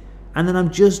 6, and then I'm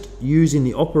just using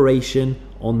the operation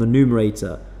on the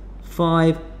numerator.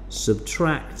 5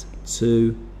 subtract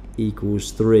 2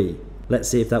 equals 3. Let's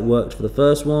see if that worked for the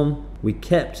first one. We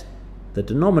kept the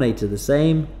denominator the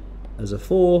same as a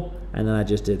 4, and then I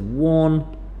just did 1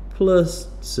 plus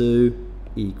 2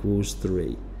 equals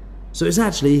 3. So it's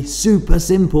actually super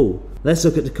simple. Let's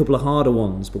look at a couple of harder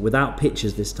ones, but without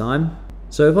pictures this time.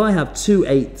 So if I have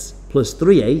 2/8 plus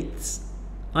 3/8,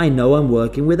 I know I'm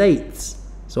working with 8s.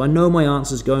 So I know my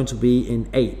answer is going to be in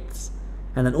 8s.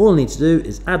 And then all I need to do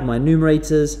is add my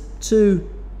numerators. 2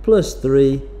 plus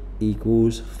 3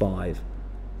 equals 5.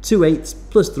 2/8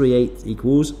 plus 3/8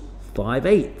 equals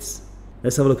 5/8.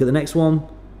 Let's have a look at the next one.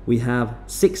 We have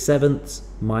 6/7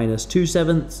 minus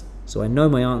 2/7. So I know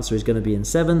my answer is going to be in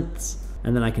 7ths.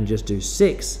 And then I can just do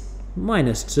 6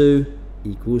 minus 2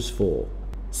 equals 4.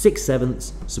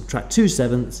 6/7 subtract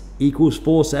 2/7 equals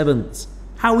 4/7.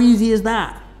 How easy is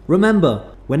that? Remember,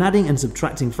 when adding and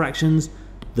subtracting fractions,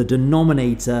 the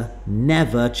denominator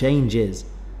never changes.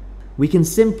 We can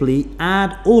simply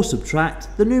add or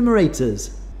subtract the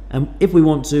numerators. And if we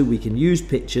want to, we can use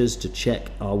pictures to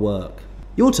check our work.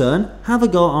 Your turn, have a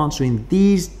go answering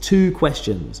these 2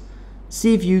 questions.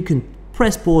 See if you can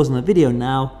press pause on the video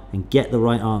now and get the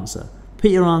right answer.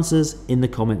 Put your answers in the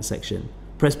comment section.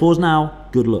 Press pause now,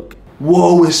 good luck.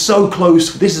 Whoa, we're so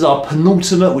close. This is our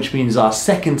penultimate, which means our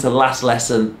second to last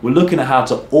lesson. We're looking at how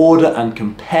to order and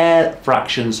compare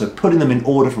fractions, so putting them in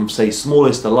order from, say,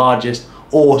 smallest to largest,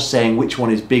 or saying which one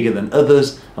is bigger than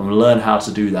others, and we'll learn how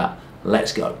to do that.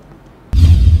 Let's go.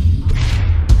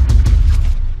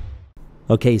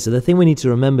 Okay, so the thing we need to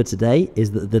remember today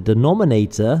is that the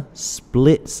denominator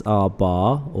splits our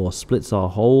bar, or splits our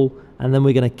whole, and then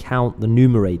we're going to count the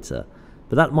numerator.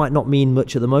 But that might not mean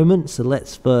much at the moment, so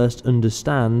let's first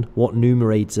understand what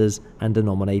numerators and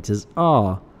denominators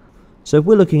are. So if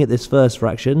we're looking at this first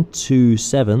fraction,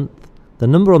 2/7, the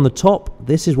number on the top,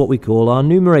 this is what we call our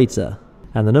numerator.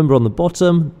 And the number on the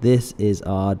bottom, this is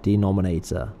our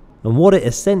denominator. And what it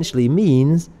essentially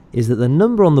means is that the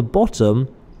number on the bottom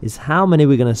is how many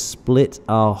we're going to split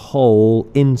our whole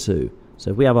into.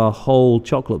 So if we have our whole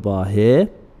chocolate bar here,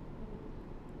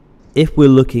 if we're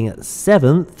looking at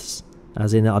 7ths,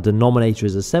 as in our denominator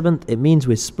is a 7th, it means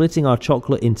we're splitting our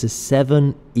chocolate into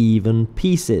 7 even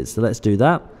pieces. So let's do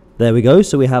that. There we go.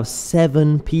 So we have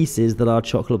 7 pieces that our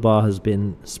chocolate bar has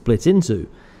been split into.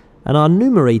 And our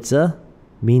numerator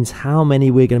means how many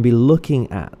we're going to be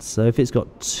looking at. So if it's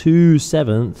got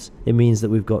 2/7, it means that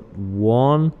we've got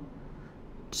 1,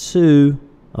 2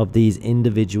 of these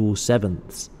individual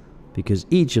 7ths. because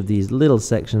each of these little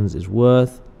sections is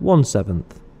worth 1/7.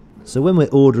 So when we're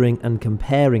ordering and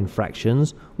comparing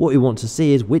fractions, what we want to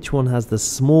see is which one has the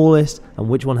smallest and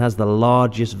which one has the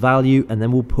largest value, and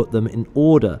then we'll put them in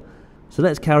order. So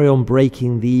let's carry on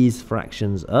breaking these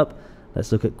fractions up.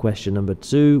 Let's look at question number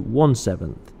 2,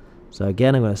 1/7. So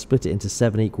again, I'm going to split it into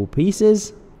 7 equal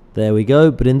pieces. There we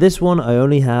go. But in this one, I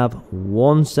only have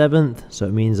 1/7. So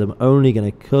it means I'm only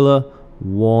going to colour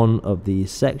one of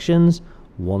these sections,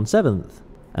 1/7.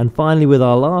 And finally, with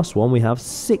our last one, we have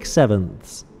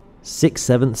 6/7.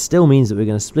 6/7 still means that we're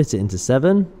going to split it into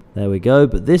 7. There we go.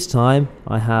 But this time,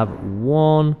 I have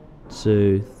 1,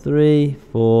 2, 3,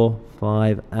 4,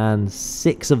 5, and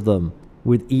 6 of them,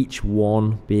 with each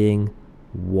one being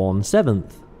 1/7.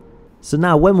 So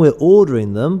now when we're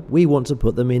ordering them, we want to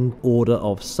put them in order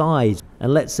of size.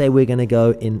 And let's say we're going to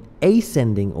go in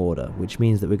ascending order, which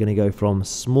means that we're going to go from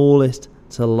smallest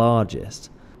to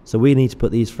largest. So we need to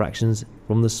put these fractions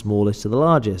from the smallest to the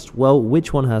largest. Well,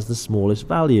 which one has the smallest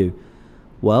value?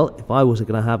 Well, if I was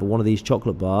going to have one of these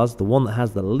chocolate bars, the one that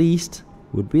has the least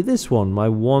would be this one, my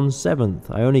 1/7.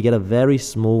 I only get a very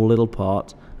small little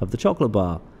part of the chocolate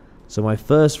bar. So my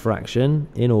first fraction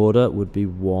in order would be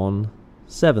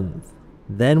 1/7.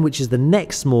 Then, which is the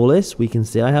next smallest, we can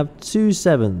see I have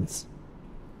 2/7.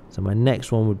 So my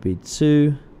next one would be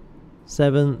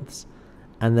 2/7.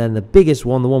 And then the biggest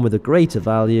one, the one with the greater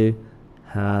value,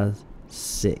 has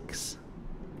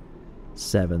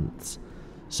 6/7.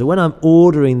 So when I'm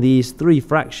ordering these 3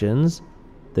 fractions,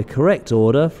 the correct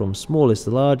order from smallest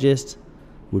to largest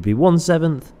would be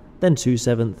 1/7, then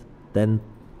 2/7, then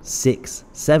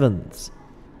 6/7.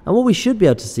 And what we should be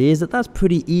able to see is that that's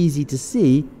pretty easy to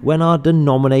see when our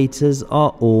denominators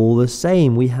are all the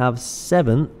same. We have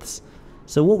sevenths.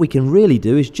 So what we can really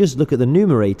do is just look at the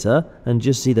numerator and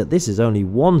just see that this is only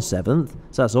 1/7.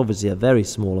 So that's obviously a very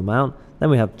small amount.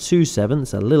 Then we have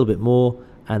 2/7, a little bit more,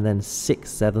 and then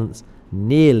 6/7,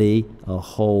 nearly a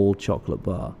whole chocolate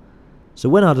bar. So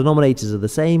when our denominators are the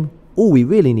same, all we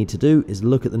really need to do is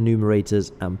look at the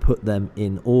numerators and put them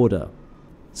in order.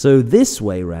 So this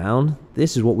way round,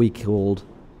 this is what we called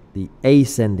the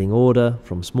ascending order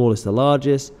from smallest to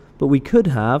largest, but we could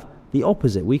have the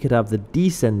opposite. We could have the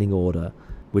descending order,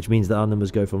 which means that our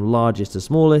numbers go from largest to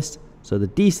smallest. So the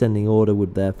descending order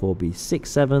would therefore be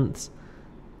 6/7,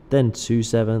 then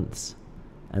 2/7,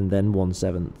 and then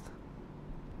 1/7.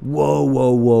 Whoa,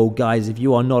 whoa, whoa, guys, if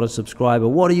you are not a subscriber,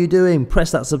 what are you doing?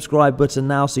 Press that subscribe button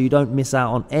now so you don't miss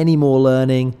out on any more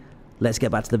learning. Let's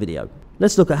get back to the video.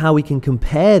 Let's look at how we can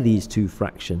compare these two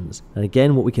fractions. And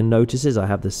again, what we can notice is I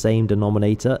have the same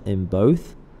denominator in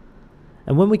both.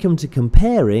 And when we come to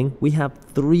comparing, we have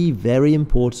 3 very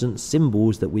important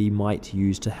symbols that we might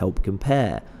use to help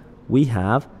compare. We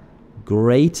have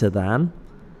greater than,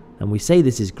 and we say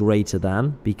this is greater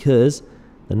than because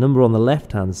the number on the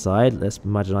left-hand side, let's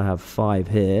imagine I have 5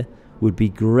 here, would be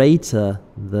greater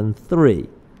than 3.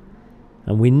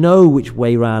 And we know which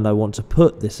way round I want to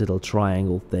put this little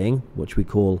triangle thing, which we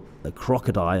call a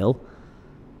crocodile,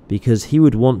 because he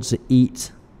would want to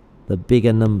eat the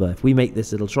bigger number. If we make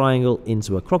this little triangle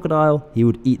into a crocodile, he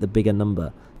would eat the bigger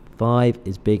number. 5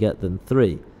 is bigger than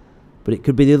 3. But it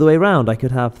could be the other way around. I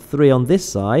could have 3 on this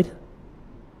side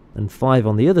and 5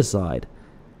 on the other side.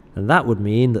 And that would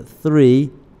mean that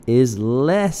 3 is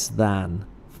less than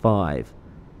 5.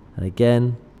 And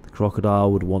again, the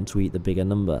crocodile would want to eat the bigger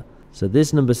number. So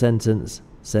this number sentence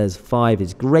says 5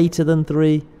 is greater than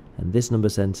 3, and this number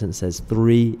sentence says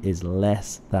 3 is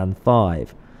less than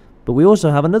 5. But we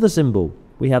also have another symbol.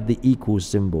 We have the equals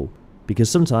symbol, because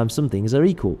sometimes some things are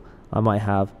equal. I might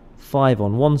have 5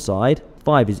 on one side.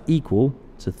 5 is equal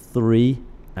to 3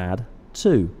 add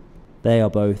 2. They are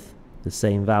both the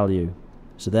same value.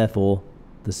 So therefore,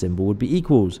 the symbol would be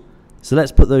equals. So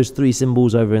let's put those 3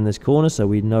 symbols over in this corner so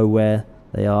we know where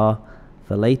they are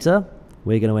for later.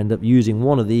 We're going to end up using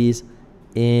one of these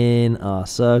in our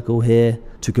circle here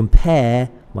to compare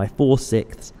my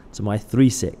 4/6 to my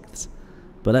 3/6.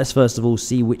 But let's first of all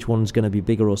see which one's going to be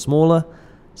bigger or smaller.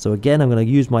 So again, I'm going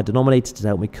to use my denominator to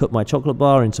help me cut my chocolate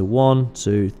bar into 1,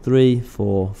 2, 3,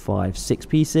 4, 5, 6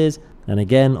 pieces. And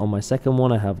again, on my second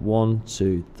one, I have 1,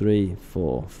 2, 3,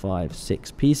 4, 5,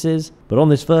 6 pieces. But on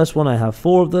this first one, I have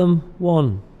 4 of them.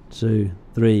 1, 2,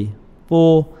 3,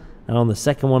 4. And on the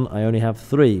second one, I only have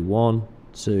 3. 1,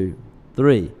 2,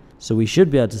 3. So we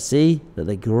should be able to see that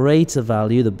the greater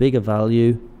value, the bigger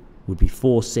value, would be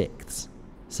 4/6.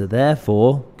 So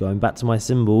therefore, going back to my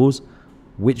symbols,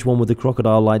 which one would the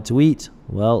crocodile like to eat?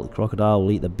 Well, the crocodile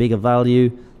will eat the bigger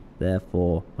value.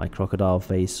 Therefore, my crocodile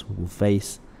face will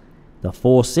face the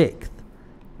 4/6.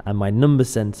 And my number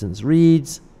sentence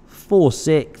reads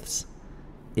 4/6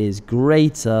 is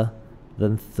greater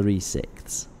than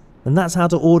 3/6. And that's how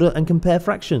to order and compare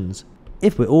fractions.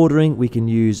 If we're ordering, we can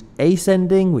use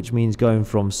ascending, which means going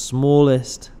from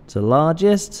smallest to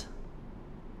largest.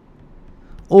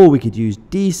 Or we could use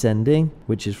descending,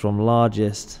 which is from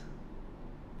largest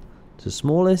to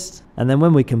smallest. And then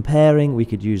when we're comparing, we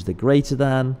could use the greater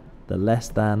than, the less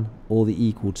than, or the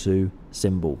equal to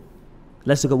symbol.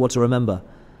 Let's look at what to remember.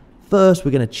 First,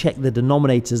 we're going to check the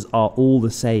denominators are all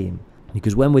the same,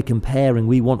 because when we're comparing,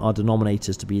 we want our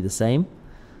denominators to be the same.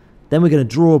 Then we're going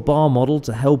to draw a bar model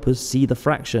to help us see the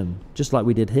fraction. Just like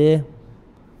we did here,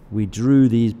 we drew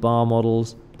these bar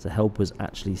models to help us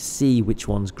actually see which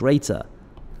one's greater.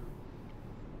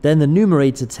 Then the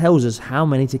numerator tells us how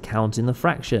many to count in the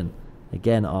fraction.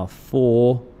 Again, our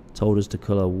 4 told us to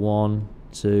colour 1,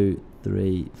 2,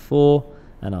 3, 4,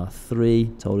 and our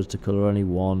 3 told us to colour only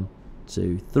 1,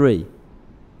 2, 3.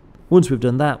 Once we've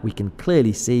done that, we can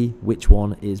clearly see which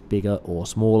one is bigger or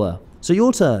smaller. So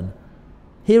your turn.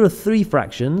 Here are 3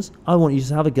 fractions. I want you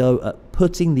to have a go at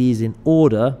putting these in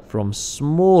order from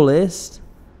smallest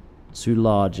to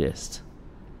largest.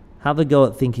 Have a go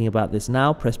at thinking about this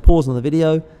now. Press pause on the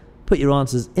video. Put your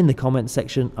answers in the comment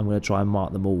section. I'm going to try and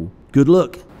mark them all. Good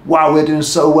luck. Wow, we're doing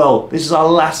so well. This is our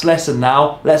last lesson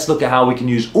now. Let's look at how we can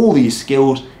use all these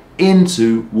skills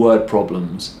into word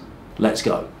problems. Let's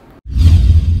go.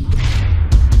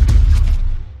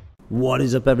 What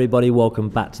is up, everybody? Welcome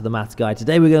back to the Maths Guy.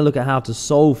 Today we're going to look at how to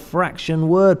solve fraction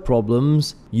word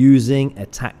problems using a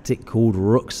tactic called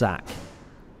rucksack.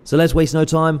 So let's waste no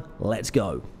time. Let's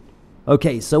go.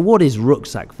 Okay, so what is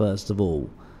rucksack first of all?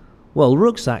 Well,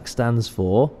 rucksack stands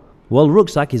for,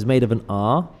 rucksack is made of an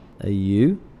R, a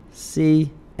U, C,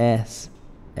 S,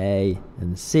 A,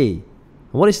 and C.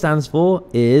 And what it stands for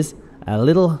is a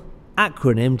little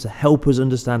acronym to help us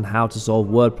understand how to solve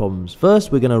word problems.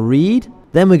 First, we're going to read,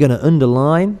 then we're going to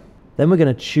underline, then we're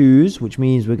going to choose, which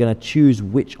means we're going to choose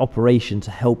which operation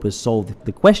to help us solve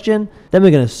the question. Then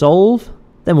we're going to solve,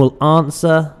 then we'll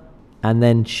answer, and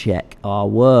then check our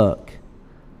work.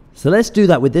 So let's do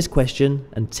that with this question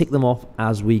and tick them off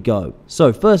as we go.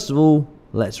 So first of all,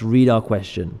 let's read our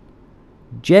question.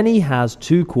 Jenny has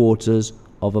 2/4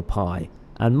 of a pie,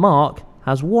 and Mark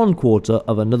has 1/4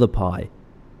 of another pie.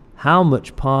 How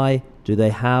much pie do they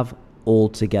have all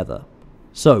together?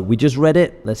 So we just read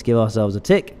it. Let's give ourselves a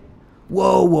tick.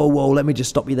 Whoa, let me just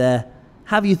stop you there.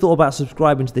 Have you thought about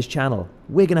subscribing to this channel?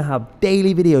 We're going to have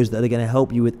daily videos that are going to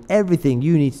help you with everything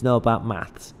you need to know about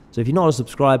maths. So if you're not a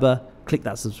subscriber, click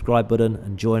that subscribe button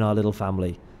and join our little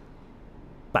family.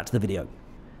 Back to the video.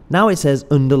 Now it says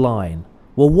underline.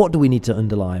 Well, what do we need to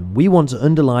underline? We want to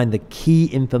underline the key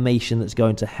information that's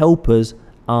going to help us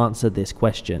answer this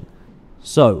question.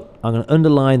 So I'm going to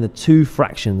underline the 2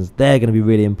 fractions. They're going to be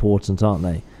really important, aren't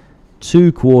they?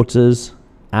 2/4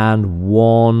 and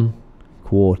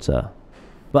 1/4.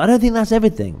 But I don't think that's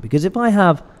everything, because if I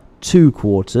have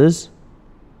 2/4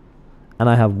 and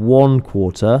I have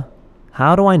 1/4,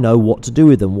 how do I know what to do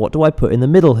with them? What do I put in the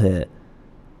middle here?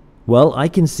 Well, I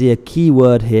can see a key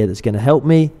word here that's going to help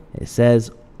me. It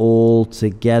says all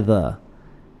together.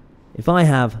 If I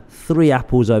have 3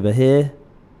 apples over here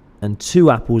and 2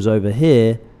 apples over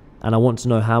here, and I want to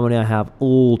know how many I have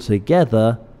all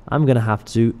together, I'm going to have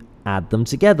to add them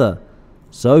together.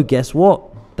 So guess what?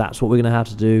 That's what we're going to have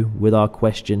to do with our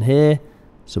question here.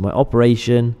 So my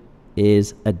operation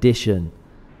is addition.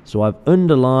 So I've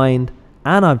underlined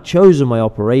and I've chosen my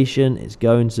operation. It's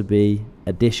going to be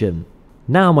addition.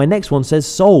 Now my next one says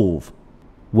solve.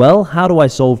 Well, how do I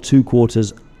solve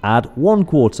 2/4 add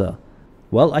 1/4?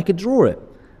 Well, I could draw it.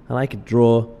 And I could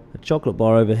draw a chocolate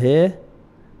bar over here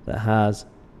that has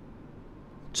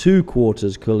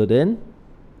 2/4 coloured in.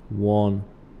 1,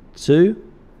 2.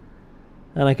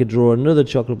 And I could draw another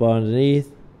chocolate bar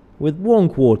underneath with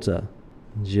 1/4.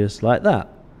 Just like that.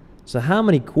 So how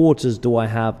many quarters do I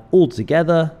have all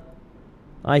together?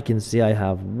 I can see I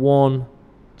have 1,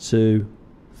 2,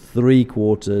 3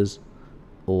 quarters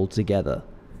all together.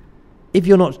 If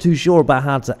you're not too sure about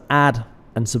how to add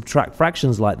and subtract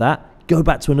fractions like that, go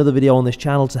back to another video on this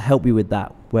channel to help you with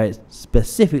that, where it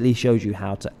specifically shows you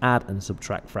how to add and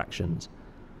subtract fractions.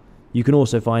 You can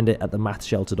also find it at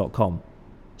themathshelter.com.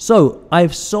 So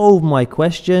I've solved my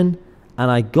question and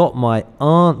I got my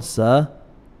answer,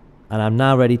 and I'm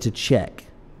now ready to check.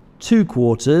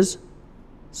 2/4,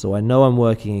 so I know I'm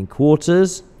working in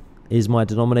quarters. Is my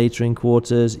denominator in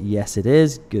quarters? Yes, it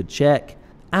is. Good check.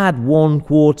 Add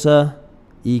 1/4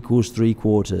 equals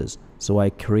 3/4. So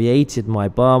I created my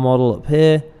bar model up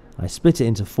here. I split it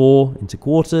into 4 into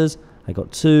quarters. I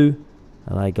got 2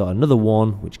 and I got another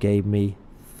 1, which gave me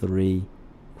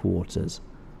 3/4.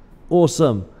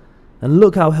 Awesome. And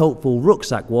look how helpful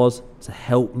Rucksack was to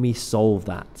help me solve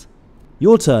that.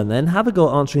 Your turn then, have a go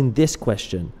at answering this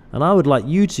question, and I would like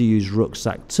you to use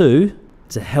Rucksack too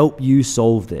to help you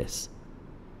solve this.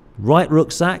 Write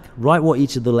Rucksack, write what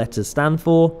each of the letters stand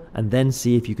for, and then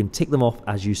see if you can tick them off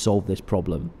as you solve this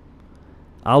problem.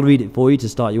 I'll read it for you to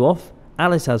start you off.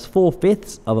 Alice has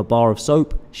 4/5 of a bar of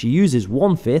soap. She uses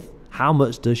 1/5. How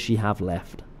much does she have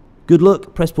left? Good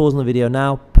luck, press pause on the video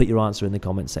now, put your answer in the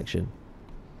comment section.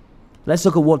 Let's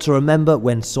look at what to remember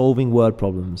when solving word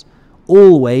problems.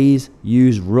 Always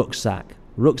use Rucksack.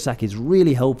 Rucksack is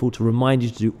really helpful to remind you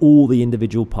to do all the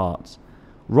individual parts.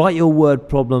 Write your word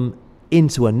problem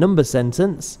into a number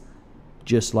sentence,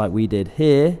 just like we did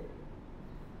here.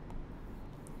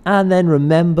 And then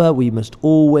remember, we must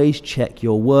always check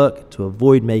your work to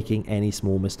avoid making any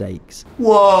small mistakes.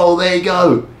 Whoa, there you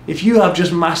go. If you have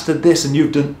just mastered this and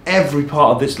you've done every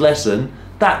part of this lesson,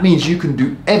 that means you can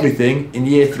do everything in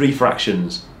year 3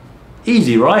 fractions.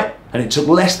 Easy, right? And it took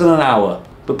less than an hour.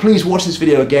 But please watch this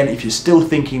video again if you're still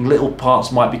thinking little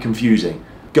parts might be confusing.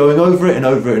 Going over it and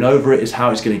over it and over it is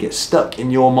how it's going to get stuck in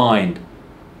your mind.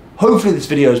 Hopefully this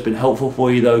video has been helpful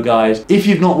for you though, guys. If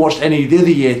you've not watched any of the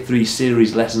other year 3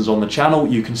 series lessons on the channel,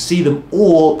 you can see them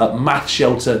all at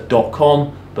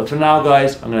mathshelter.com. But for now,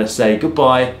 guys, I'm going to say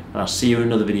goodbye and I'll see you in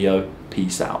another video.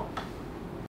 Peace out.